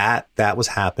like that was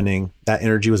happening. That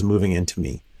energy was moving into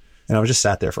me. And I was just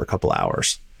sat there for a couple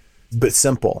hours, but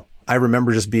simple. I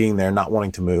remember just being there, not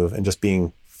wanting to move, and just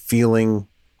feeling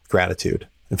gratitude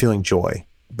and feeling joy,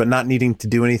 but not needing to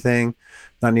do anything,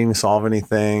 not needing to solve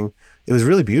anything. It was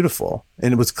really beautiful.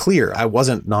 And it was clear I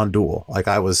wasn't non-dual. Like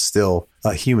I was still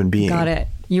a human being. Got it.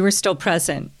 You were still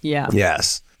present. Yeah.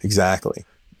 Yes, exactly.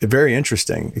 A very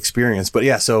interesting experience. But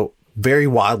yeah, so very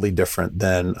wildly different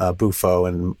than Bufo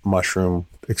and mushroom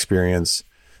experience.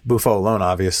 Bufo alone,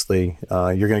 obviously,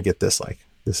 you're going to get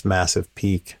this massive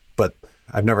peak, but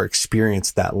I've never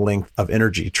experienced that length of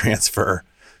energy transfer.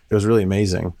 It was really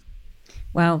amazing.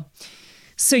 Wow.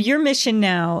 So your mission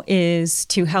now is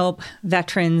to help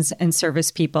veterans and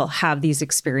service people have these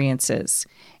experiences.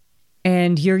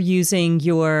 And you're using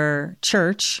your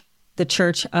church, the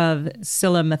Church of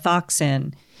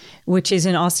Psilomethoxin, which is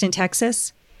in Austin,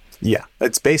 Texas? Yeah,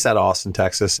 it's based out of Austin,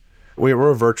 Texas. We're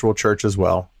a virtual church as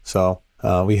well. So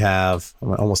we have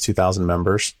almost 2,000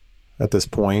 members at this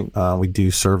point. We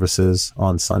do services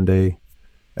on Sunday,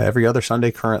 every other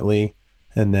Sunday currently.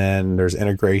 And then there's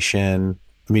integration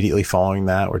immediately following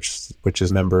that, which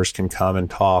is members can come and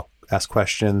talk, ask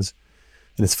questions.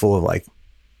 And it's full of like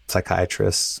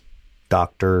psychiatrists,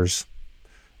 doctors,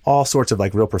 all sorts of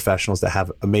like real professionals that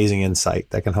have amazing insight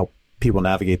that can help people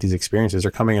navigate these experiences.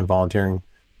 They're coming and volunteering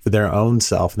for their own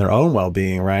self and their own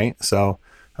well-being, right? So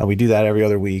we do that every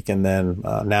other week. And then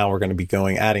now we're going to be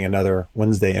adding another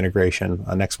Wednesday integration.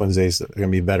 Next Wednesday's going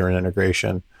to be veteran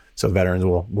integration. So veterans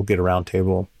will get a round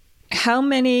table. How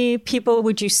many people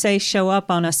would you say show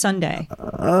up on a Sunday?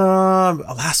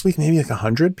 Last week, maybe like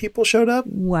 100 people showed up.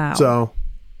 Wow. So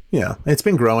yeah, it's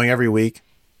been growing every week.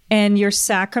 And your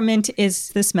sacrament is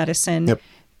this medicine. Yep.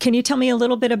 Can you tell me a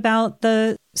little bit about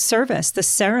the service, the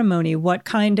ceremony? What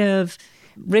kind of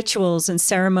rituals and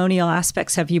ceremonial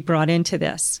aspects have you brought into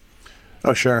this?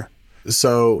 Oh, sure.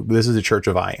 So this is the Church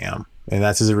of I Am. And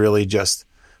that's really just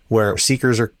where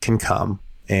seekers can come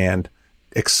and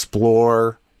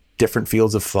explore different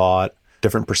fields of thought,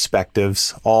 different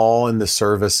perspectives, all in the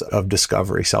service of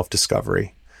discovery,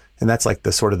 self-discovery. And that's like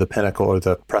the sort of the pinnacle or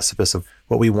the precipice of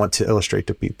what we want to illustrate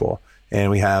to people.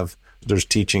 And there's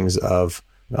teachings of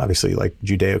obviously like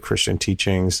Judeo-Christian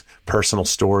teachings, personal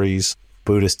stories,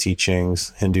 Buddhist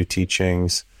teachings, Hindu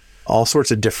teachings, all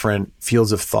sorts of different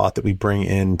fields of thought that we bring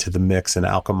into the mix and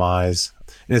alchemize.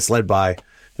 And it's led by,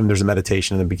 and there's a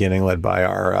meditation in the beginning led by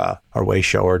our way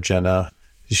shower, Jenna.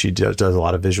 She does a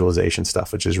lot of visualization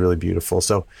stuff, which is really beautiful.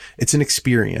 So it's an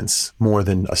experience more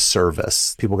than a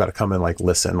service. People got to come and like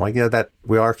listen. Like, yeah, that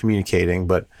we are communicating,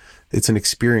 but it's an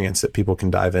experience that people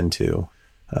can dive into.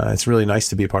 It's really nice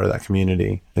to be a part of that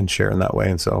community and share in that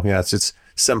way. And so, yeah, it's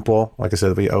simple. Like I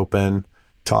said, we open,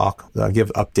 talk,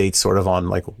 give updates sort of on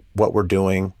like what we're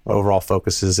doing, what overall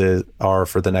focuses are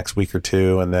for the next week or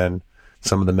two. And then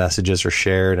some of the messages are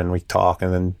shared and we talk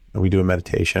and then we do a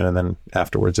meditation. And then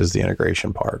afterwards is the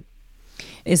integration part.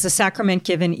 Is the sacrament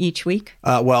given each week?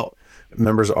 Well,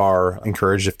 members are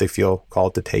encouraged if they feel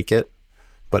called to take it,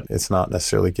 but it's not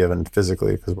necessarily given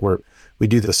physically because we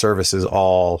do the services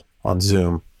all on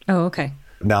Zoom. Oh, okay.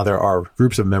 Now there are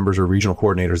groups of members or regional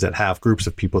coordinators that have groups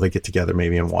of people that get together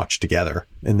maybe and watch together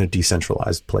in the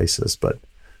decentralized places, but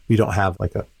we don't have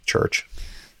like a church.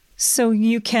 So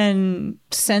you can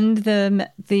send the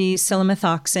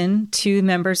Psilomethoxin to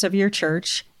members of your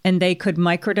church and they could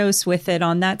microdose with it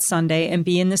on that Sunday and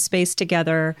be in the space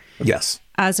together. Yes.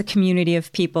 As a community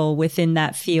of people within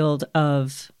that field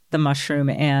of the mushroom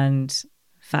and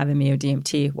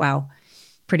 5-MeO-DMT. Wow.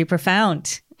 Pretty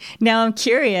profound. Now I'm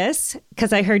curious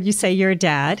because I heard you say you're a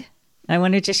dad. I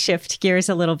want to just shift gears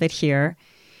a little bit here.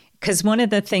 Because one of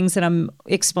the things that I'm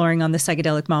exploring on the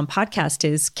Psychedelic Mom podcast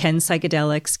is, can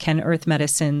psychedelics, can earth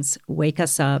medicines wake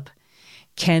us up?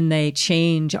 Can they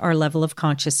change our level of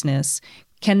consciousness?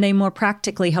 Can they more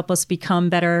practically help us become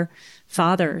better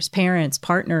fathers, parents,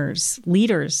 partners,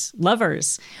 leaders,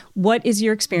 lovers? What is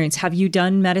your experience? Have you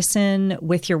done medicine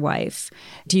with your wife?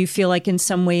 Do you feel like in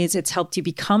some ways it's helped you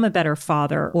become a better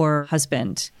father or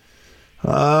husband?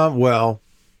 Well,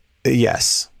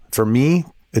 yes. For me,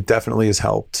 it definitely has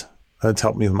helped. It's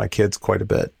helped me with my kids quite a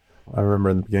bit. I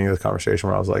remember in the beginning of the conversation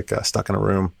where I was like stuck in a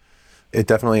room. It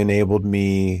definitely enabled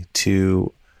me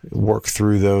to work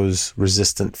through those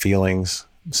resistant feelings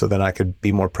so then I could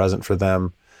be more present for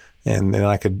them and then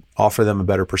I could offer them a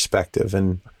better perspective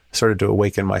and started to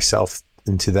awaken myself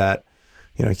into that.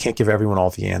 You can't give everyone all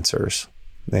the answers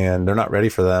and they're not ready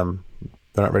for them.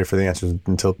 They're not ready for the answers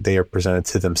until they are presented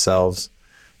to themselves.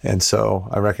 And so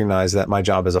I recognized that my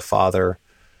job as a father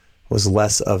was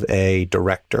less of a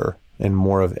director and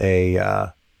more of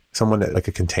a someone that, like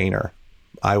a container.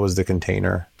 I was the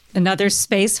container. Another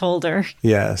space holder.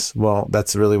 Yes. Well,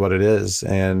 that's really what it is.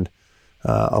 And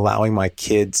allowing my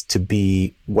kids to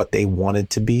be what they wanted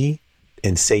to be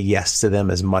and say yes to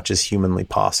them as much as humanly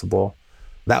possible.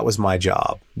 That was my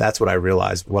job. That's what I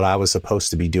realized, what I was supposed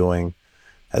to be doing,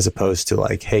 as opposed to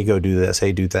like, hey, go do this,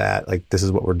 hey, do that. Like, this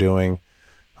is what we're doing.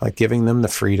 Like giving them the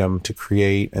freedom to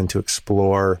create and to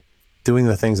explore, doing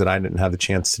the things that I didn't have the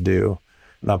chance to do,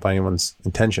 not by anyone's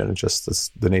intention. It's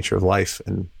just the nature of life.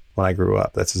 And when I grew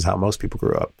up, that's just how most people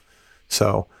grew up.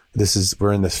 So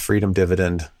we're in this freedom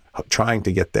dividend trying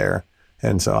to get there.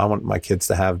 And so I want my kids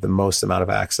to have the most amount of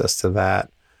access to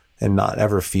that and not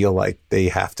ever feel like they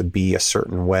have to be a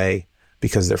certain way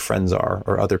because their friends are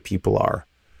or other people are.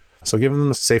 So giving them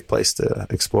a safe place to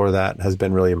explore that has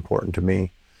been really important to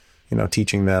me.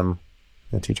 Teaching them,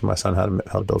 teaching my son how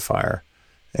to build fire,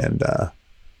 and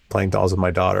playing dolls with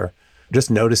my daughter.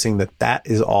 Just noticing that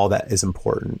is all that is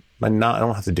important. I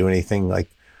don't have to do anything like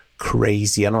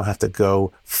crazy. I don't have to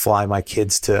go fly my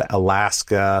kids to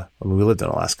Alaska. I mean, we lived in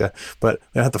Alaska, but I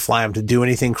don't have to fly them to do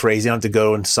anything crazy. I don't have to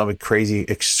go on some crazy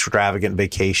extravagant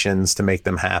vacations to make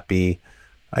them happy.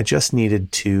 I just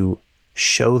needed to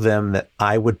show them that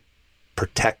I would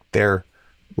protect their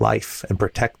life and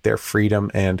protect their freedom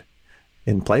and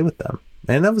play with them.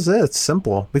 And that was it. It's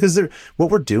simple because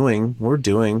what I'm doing,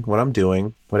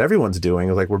 what everyone's doing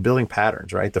is like, we're building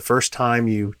patterns, right? The first time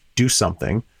you do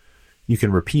something, you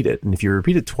can repeat it. And if you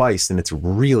repeat it twice, then it's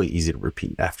really easy to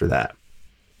repeat after that.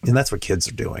 And that's what kids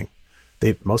are doing.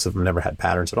 Most of them never had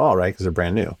patterns at all, right? Because they're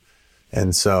brand new.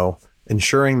 And so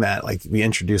ensuring that like we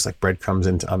introduce like breadcrumbs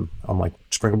into, I'm like,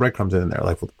 sprinkle breadcrumbs in there.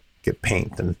 Like we'll get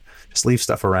paint and just leave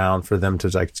stuff around for them to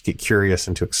like get curious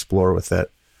and to explore with it.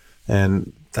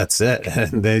 And that's it.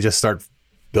 And they just start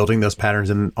building those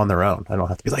patterns on their own. I don't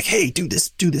have to be like, hey, do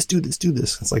this.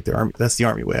 It's like that's the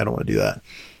army way. I don't want to do that.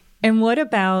 And what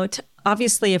about,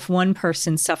 obviously, if one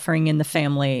person's suffering in the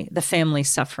family's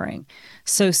suffering.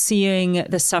 So seeing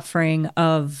the suffering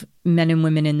of men and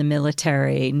women in the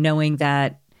military, knowing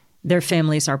that their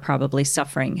families are probably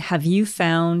suffering. Have you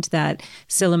found that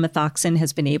Psilomethoxin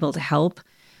has been able to help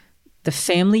the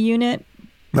family unit?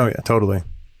 Oh, yeah, totally.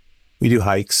 We do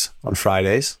hikes on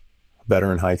Fridays,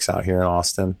 veteran hikes out here in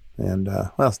Austin. And,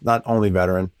 not only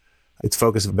veteran, it's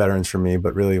focused on veterans for me,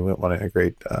 but really we want to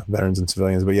integrate veterans and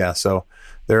civilians. But yeah, so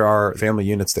there are family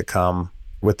units that come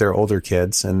with their older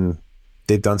kids and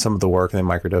they've done some of the work and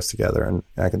they microdose together. And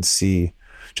I can see,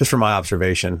 just from my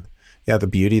observation, the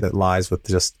beauty that lies with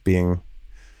just being,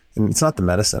 and it's not the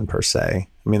medicine per se.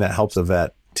 I mean, that helps a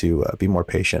vet to be more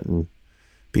patient and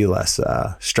be less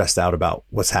stressed out about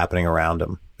what's happening around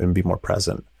them and be more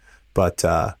present. But,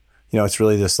 it's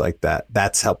really just like that.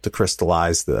 That's helped to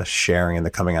crystallize the sharing and the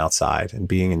coming outside and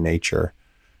being in nature.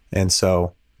 And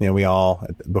so, we all,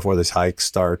 before this hike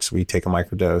starts, we take a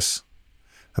microdose.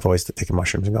 I've always taken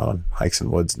mushrooms and gone on hikes in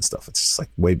woods and stuff. It's just like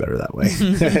way better that way.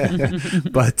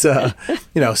 But,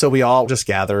 so we all just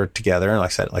gather together and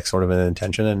like I said, like sort of an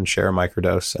intention and share a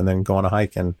microdose and then go on a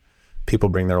hike, and people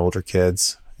bring their older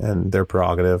kids and their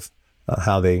prerogative,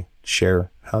 how they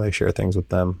share things with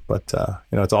them. But,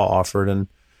 it's all offered and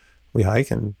we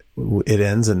hike and it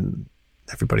ends and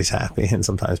everybody's happy. And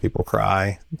sometimes people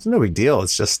cry. It's no big deal.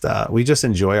 It's just, we just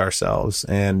enjoy ourselves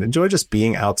and enjoy just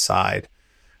being outside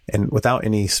and without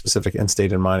any specific end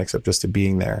state in mind, except just to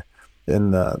being there.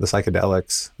 And the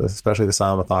psychedelics, especially the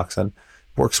Psilomethoxin,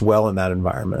 works well in that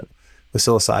environment. The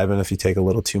psilocybin, if you take a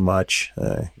little too much,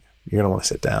 you're going to want to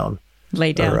sit down.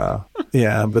 Lay down.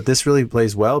 But this really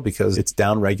plays well because it's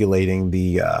down regulating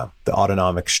the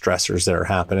autonomic stressors that are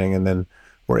happening. And then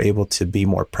we're able to be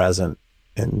more present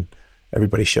and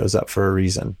everybody shows up for a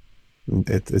reason.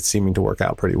 It's seeming to work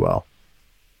out pretty well.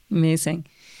 Amazing.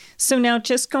 So now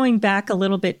just going back a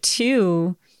little bit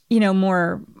to,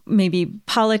 more maybe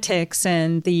politics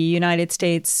and the United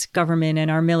States government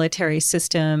and our military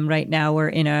system. Right now we're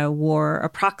in a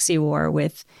proxy war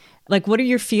with, like, what are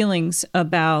your feelings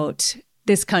about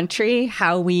this country,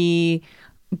 how we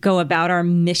go about our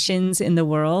missions in the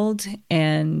world?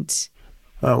 And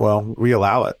we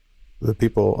allow it. The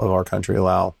people of our country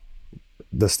allow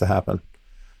this to happen.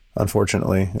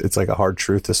 Unfortunately, it's like a hard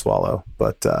truth to swallow,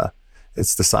 but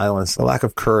it's the silence, the lack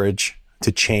of courage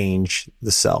to change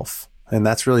the self. And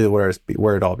that's really where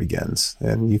it all begins.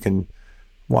 And you can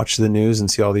watch the news and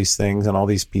see all these things and all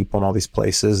these people and all these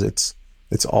places. It's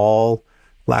all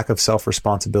lack of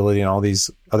self-responsibility, and all these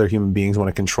other human beings want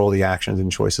to control the actions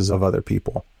and choices of other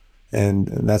people. And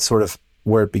that's sort of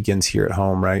where it begins here at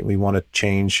home, right? We want to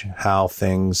change how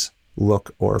things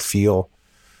look or feel.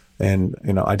 And,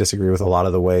 I disagree with a lot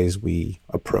of the ways we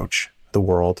approach the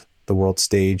world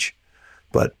stage,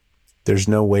 but there's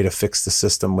no way to fix the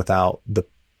system without the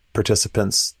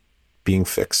participants being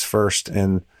fixed first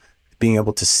and being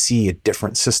able to see a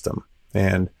different system.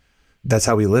 And that's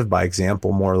how we live, by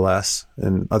example, more or less.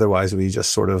 And otherwise we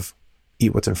just sort of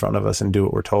eat what's in front of us and do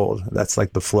what we're told. That's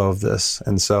like the flow of this.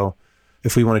 And so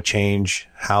if we want to change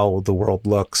how the world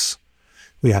looks,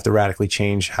 we have to radically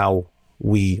change how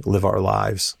we live our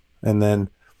lives. And then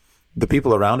the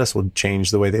people around us will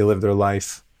change the way they live their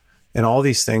life. And all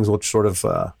these things will sort of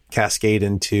cascade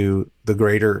into the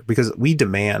greater, because we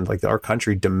demand, like our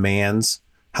country demands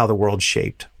how the world's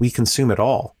shaped. We consume it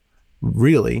all,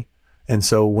 really. And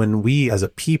so when we as a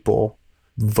people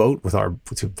vote with our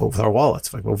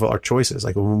wallets, like with our choices,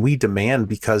 like when we demand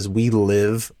because we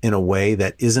live in a way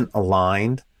that isn't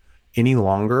aligned any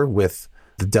longer with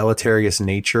the deleterious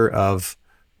nature of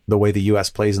the way the US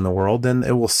plays in the world, then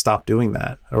it will stop doing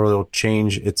that, or it'll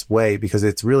change its way, because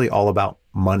it's really all about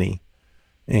money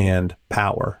and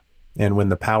power. And when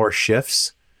the power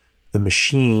shifts, the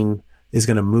machine is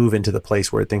going to move into the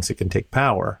place where it thinks it can take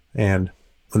power. And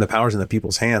when the power's in the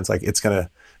people's hands, like it's going to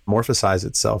morphosize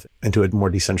itself into a more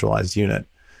decentralized unit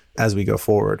as we go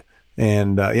forward.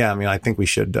 And I think we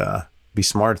should be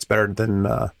smart. It's better than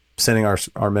sending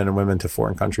our men and women to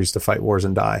foreign countries to fight wars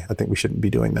and die. I think we shouldn't be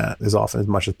doing that as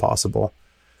much as possible.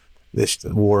 This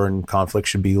war and conflict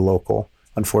should be local.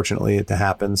 Unfortunately, it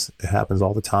happens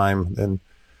all the time. And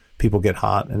people get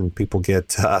hot, and people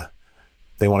get,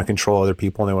 they want to control other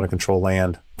people, and they want to control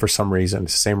land for some reason.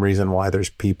 It's the same reason why there's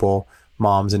people,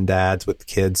 moms and dads with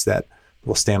kids, that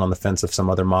will stand on the fence of some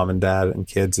other mom and dad and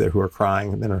kids who are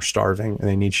crying and are starving and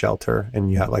they need shelter.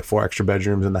 And you have like 4 extra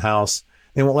bedrooms in the house.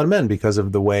 They won't let them in because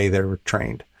of the way they were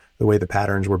trained, the way the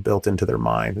patterns were built into their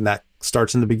mind. And that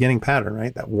starts in the beginning pattern,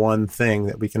 right? That one thing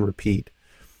that we can repeat.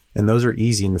 And those are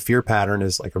easy. And the fear pattern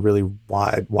is like a really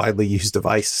widely used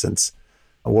device since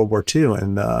World War II.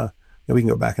 And we can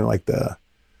go back in like the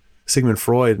Sigmund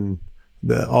Freud and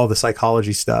all the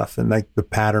psychology stuff, and like the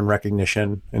pattern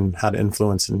recognition and how to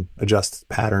influence and adjust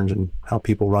patterns and how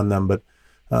people run them. But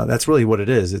that's really what it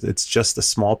is. It's just a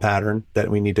small pattern that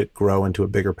we need to grow into a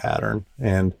bigger pattern,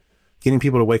 and getting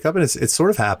people to wake up. And it's sort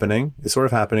of happening. It's sort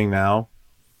of happening now.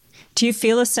 Do you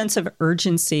feel a sense of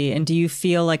urgency, and do you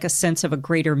feel like a sense of a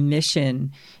greater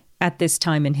mission at this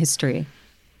time in history?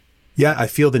 Yeah, I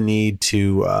feel the need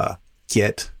to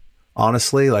get,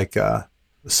 honestly, like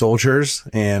soldiers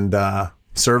and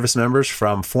service members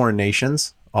from foreign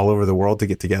nations all over the world to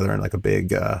get together in like a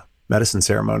big medicine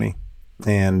ceremony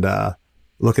and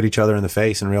look at each other in the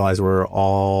face and realize we're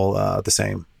all the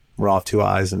same. We're all 2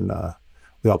 eyes, and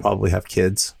we all probably have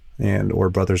kids or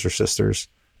brothers or sisters.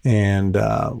 And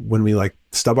when we like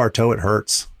stub our toe, it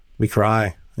hurts. We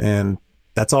cry, and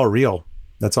that's all real.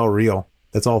 That's all real.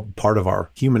 That's all part of our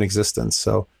human existence.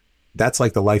 So that's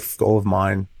like the life goal of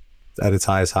mine at its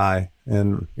highest high.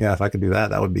 And yeah, if I could do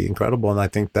that, that would be incredible. And I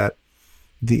think that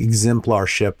the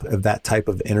exemplarship of that type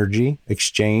of energy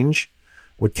exchange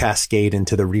would cascade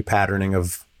into the repatterning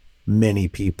of many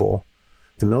people.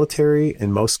 The military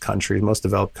in most countries, most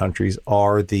developed countries,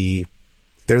 they're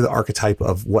the archetype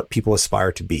of what people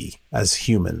aspire to be as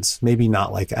humans. Maybe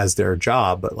not like as their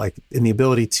job, but like in the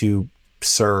ability to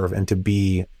serve and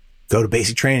to go to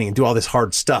basic training and do all this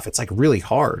hard stuff. It's like really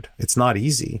hard. It's not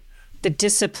easy. The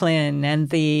discipline and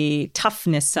the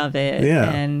toughness of it. Yeah.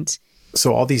 And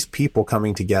so all these people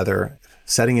coming together,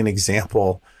 setting an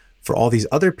example for all these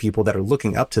other people that are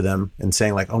looking up to them and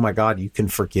saying like, oh my God, you can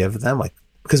forgive them. Like,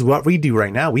 because what we do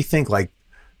right now, we think like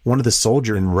one of the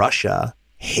soldiers in Russia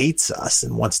hates us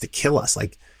and wants to kill us.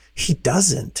 Like, he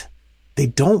doesn't. They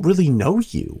don't really know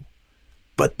you.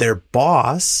 But their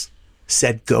boss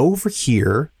said, go over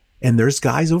here, and there's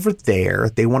guys over there.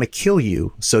 They want to kill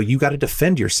you. So you got to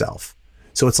defend yourself.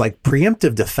 So it's like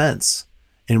preemptive defense.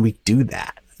 And we do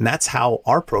that. And that's how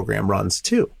our program runs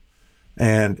too.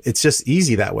 And it's just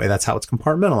easy that way. That's how it's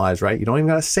compartmentalized, right? You don't even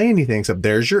got to say anything except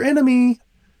there's your enemy.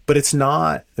 But it's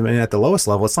not, I mean, at the lowest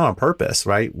level, it's not on purpose,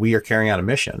 right? We are carrying out a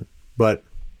mission. But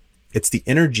it's the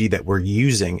energy that we're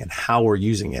using and how we're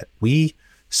using it. We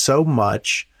so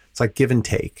much, it's like give and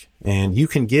take. And you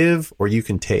can give or you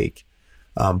can take.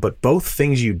 But both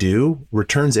things you do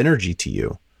returns energy to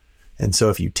you. And so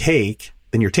if you take,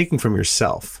 then you're taking from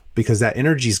yourself, because that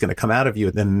energy is going to come out of you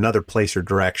in another place or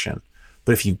direction.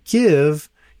 But if you give,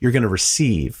 you're going to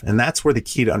receive. And that's where the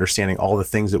key to understanding all the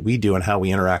things that we do and how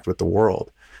we interact with the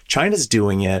world. China's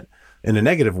doing it in a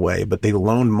negative way, but they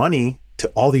loan money to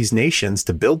all these nations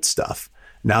to build stuff.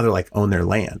 Now they're like, own their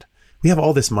land. we have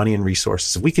all this money and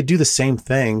resources. If we could do the same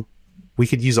thing, we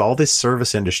could use all these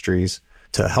service industries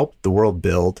to help the world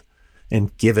build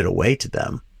and give it away to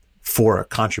them for a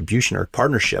contribution or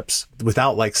partnerships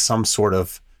without like some sort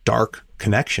of dark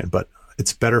connection. But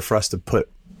it's better for us to put,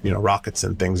 rockets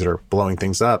and things that are blowing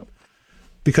things up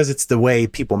because it's the way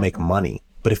people make money.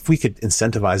 But if we could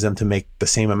incentivize them to make the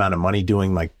same amount of money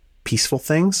doing like peaceful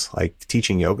things, like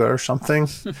teaching yoga or something,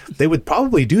 they would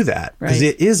probably do that because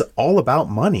it is all about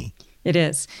money. It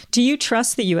is. Do you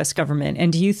trust the U.S. government?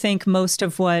 And do you think most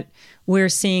of what we're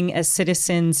seeing as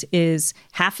citizens is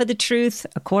half of the truth,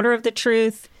 a quarter of the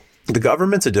truth? The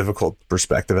government's a difficult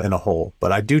perspective in a whole,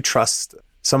 but I do trust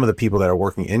some of the people that are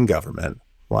working in government,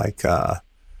 like,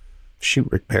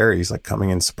 Rick Perry's like coming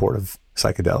in support of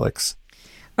psychedelics.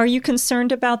 Are you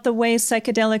concerned about the way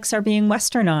psychedelics are being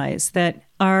westernized, that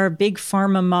our big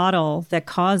pharma model that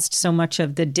caused so much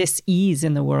of the dis-ease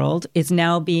in the world is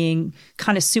now being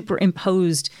kind of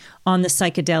superimposed on the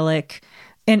psychedelic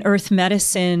and earth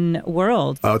medicine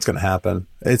world? Oh, it's going to happen.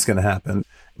 It's going to happen.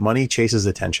 Money chases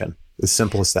attention. As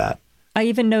simple as that. I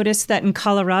even noticed that in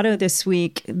Colorado this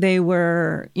week, they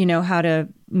were, had a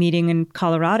meeting in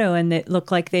Colorado, and it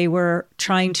looked like they were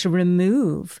trying to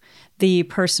remove the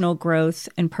personal growth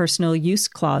and personal use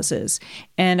clauses.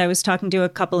 And I was talking to a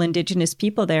couple indigenous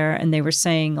people there, and they were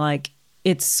saying like,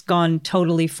 it's gone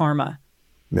totally pharma.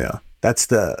 Yeah. That's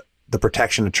the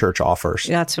protection the church offers.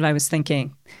 That's what I was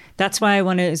thinking. That's why I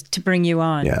wanted to bring you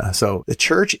on. Yeah. So the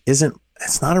church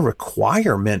it's not a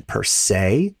requirement per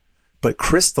se, but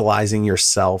crystallizing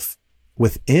yourself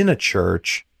within a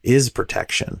church is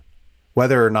protection.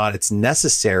 Whether or not it's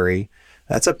necessary,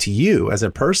 that's up to you as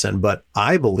a person. But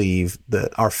I believe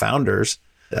that our founders,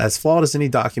 as flawed as any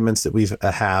documents that we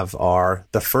have are,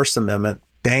 the First Amendment,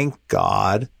 thank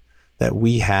God that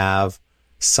we have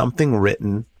something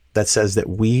written that says that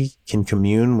we can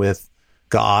commune with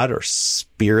God or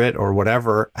spirit or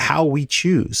whatever, how we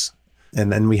choose.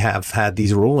 And then we have had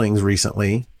these rulings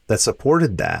recently that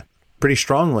supported that pretty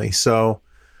strongly. So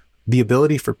the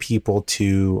ability for people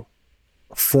to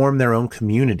form their own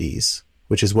communities,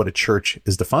 which is what a church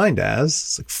is defined as,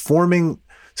 it's like forming.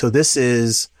 So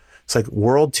it's like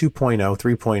world 2.0,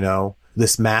 3.0,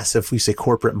 this massive, we say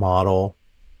corporate model.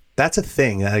 That's a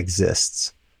thing that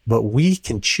exists, but we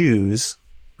can choose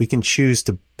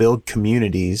to build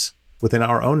communities within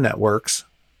our own networks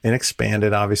and expand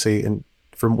it, obviously,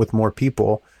 with more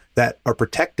people that are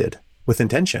protected with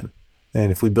intention. And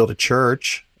if we build a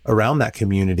church around that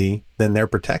community, then they're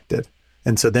protected.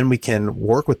 And so then we can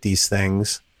work with these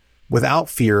things without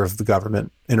fear of the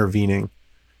government intervening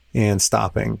and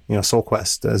stopping.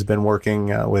 SoulQuest has been working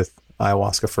with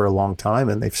ayahuasca for a long time,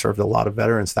 and they've served a lot of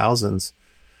veterans, thousands.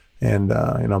 And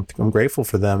I'm grateful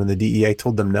for them. And the DEA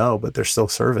told them no, but they're still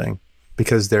serving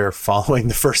because they're following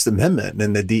the First Amendment,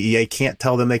 and the DEA can't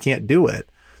tell them they can't do it.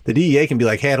 The DEA can be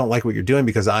like, hey, I don't like what you're doing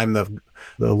because I'm the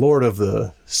Lord of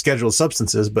the scheduled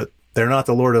substances, but they're not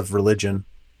the Lord of religion.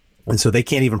 And so they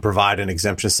can't even provide an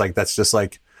exemption. It's like, that's just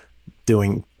like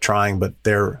trying, but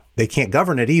they can't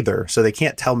govern it either. So they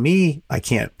can't tell me I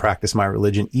can't practice my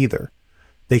religion either.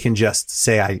 They can just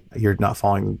say, you're not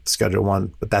following Schedule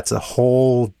 1, but that's a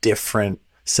whole different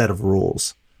set of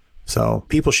rules. So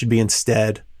people should be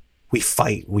instead, we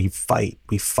fight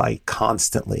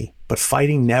constantly, but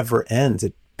fighting never ends.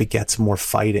 It begets more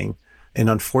fighting. And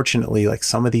unfortunately, like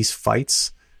some of these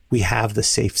fights, we have the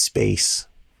safe space.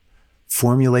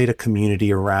 Formulate a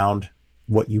community around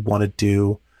what you want to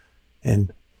do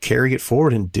and carry it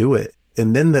forward and do it.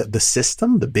 And then the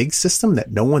system, the big system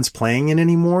that no one's playing in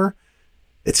anymore,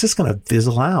 it's just going to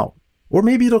fizzle out. Or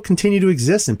maybe it'll continue to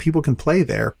exist and people can play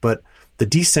there. But the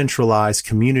decentralized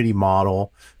community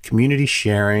model, community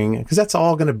sharing, because that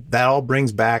all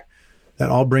brings back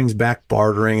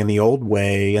bartering in the old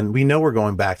way. And we know we're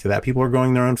going back to that. People are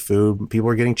growing their own food. People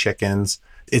are getting chickens.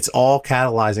 It's all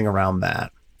catalyzing around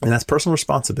that. And that's personal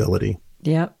responsibility.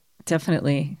 Yep,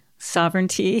 definitely.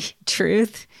 Sovereignty,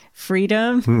 truth,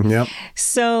 freedom. Yep.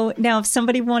 So now if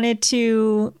somebody wanted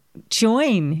to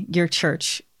join your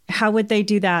church, how would they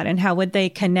do that? And how would they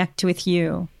connect with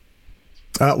you?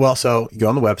 So you go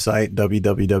on the website,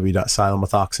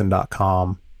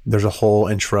 www.psilomethoxin.com. There's a whole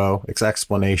intro,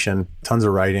 explanation, tons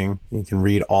of writing. You can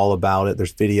read all about it.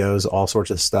 There's videos, all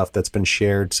sorts of stuff that's been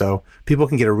shared. So people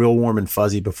can get a real warm and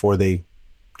fuzzy before they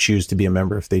choose to be a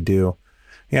member if they do.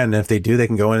 Yeah, and if they do, they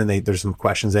can go in and there's some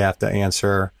questions they have to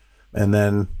answer. And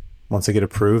then once they get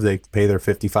approved, they pay their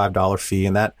 $55 fee.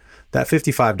 And that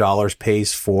 $55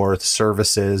 pays for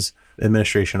services,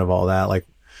 administration of all that. Like,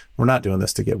 we're not doing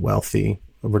this to get wealthy.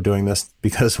 We're doing this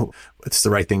because it's the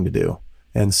right thing to do.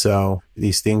 And so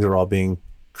these things are all being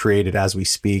created as we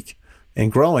speak.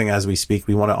 and growing as we speak.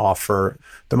 We want to offer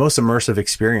the most immersive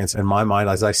experience. In my mind,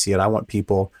 as I see it, I want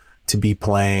people to be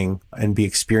playing and be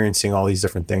experiencing all these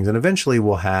different things. And eventually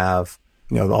we'll have,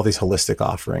 all these holistic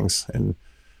offerings and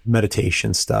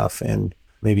meditation stuff and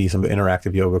maybe some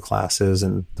interactive yoga classes.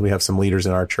 And we have some leaders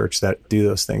in our church that do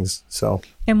those things. So,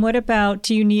 and what about,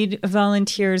 do you need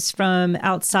volunteers from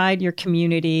outside your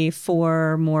community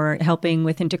for more helping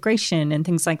with integration and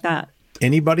things like that?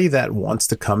 Anybody that wants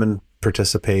to come and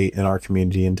participate in our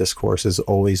community and discourse is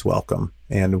always welcome.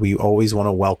 And we always want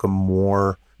to welcome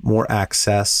more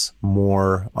access,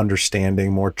 more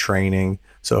understanding, more training.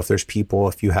 So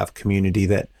if you have community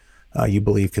that you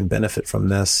believe can benefit from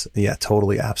this, yeah,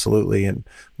 totally, absolutely. And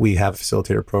we have a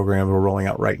facilitator program we're rolling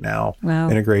out right now. Wow.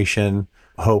 Integration.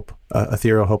 Hope,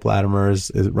 Ethereal Hope Latimer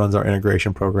runs our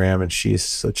integration program, and she's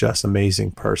such an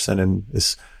amazing person and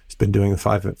has been doing the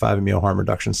 5-MeO harm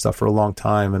reduction stuff for a long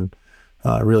time, and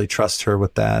I really trust her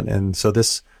with that. And so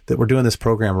that we're doing this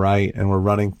program right, and we're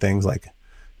running things like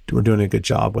we're doing a good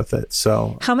job with it.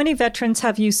 So, how many veterans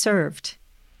have you served?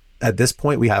 At this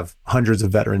point, we have hundreds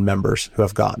of veteran members who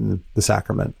have gotten the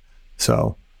sacrament.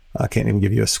 So I can't even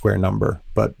give you a square number,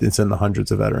 but it's in the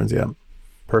hundreds of veterans. Yeah.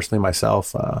 Personally,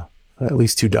 myself, at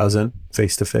least 24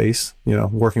 face-to-face,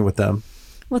 working with them.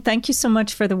 Well, thank you so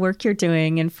much for the work you're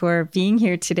doing and for being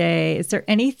here today. Is there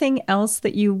anything else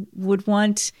that you would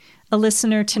want a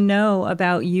listener to know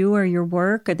about you or your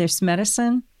work or this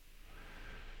medicine?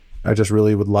 I just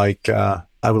really would like, I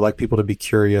would like people to be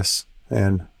curious,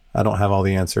 and I don't have all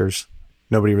the answers.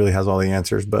 Nobody really has all the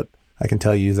answers, but I can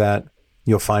tell you that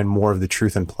you'll find more of the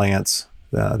truth in plants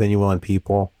than you will in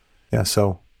people. Yeah.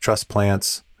 So trust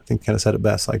plants. I think kind of said it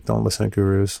best, like don't listen to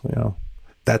gurus,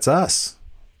 that's us.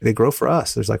 They grow for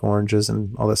us. There's like oranges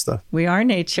and all this stuff. We are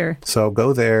nature. So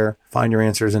go there, find your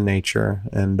answers in nature,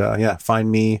 and find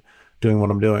me doing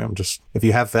what I'm doing. If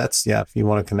you have vets, if you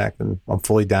want to connect, and I'm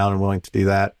fully down and willing to do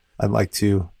that. I'd like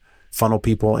to funnel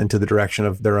people into the direction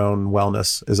of their own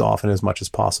wellness as often as much as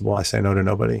possible. I say no to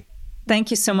nobody. Thank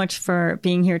you so much for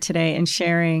being here today and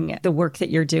sharing the work that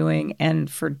you're doing and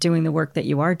for doing the work that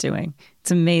you are doing.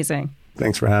 It's amazing.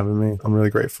 Thanks for having me. I'm really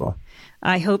grateful.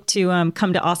 I hope to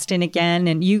come to Austin again.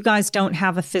 And you guys don't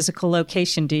have a physical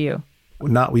location, do you?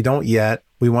 We don't yet.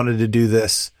 We wanted to do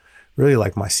this really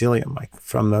like mycelium, like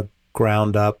from the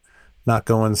ground up, not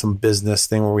going some business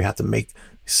thing where we have to make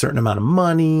a certain amount of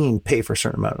money and pay for a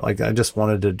certain amount. Like I just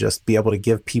wanted to just be able to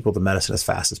give people the medicine as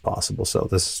fast as possible. So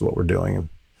this is what we're doing.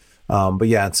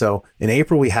 So in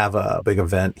April, we have a big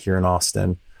event here in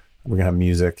Austin. We're going to have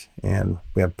music, and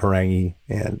we have Parangi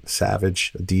and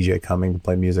Savage, a DJ, coming to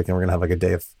play music, and we're going to have like a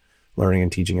day of learning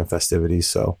and teaching and festivities.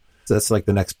 So that's like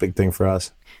the next big thing for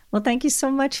us. Well, thank you so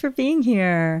much for being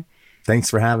here. Thanks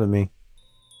for having me.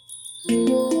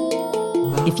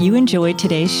 If you enjoyed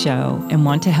today's show and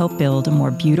want to help build a more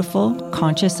beautiful,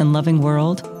 conscious, and loving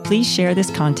world, please share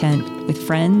this content with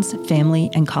friends,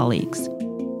 family, and colleagues.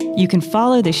 You can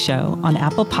follow this show on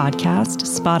Apple Podcast,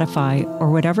 Spotify,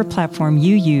 or whatever platform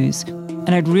you use, and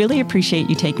I'd really appreciate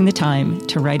you taking the time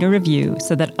to write a review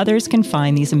so that others can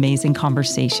find these amazing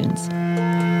conversations.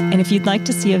 And if you'd like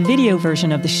to see a video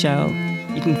version of the show,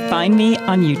 you can find me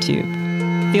on YouTube.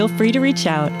 Feel free to reach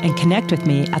out and connect with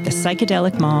me at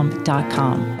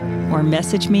thepsychedelicmom.com or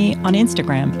message me on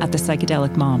Instagram at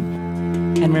thepsychedelicmom.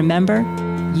 And remember,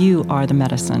 you are the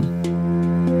medicine.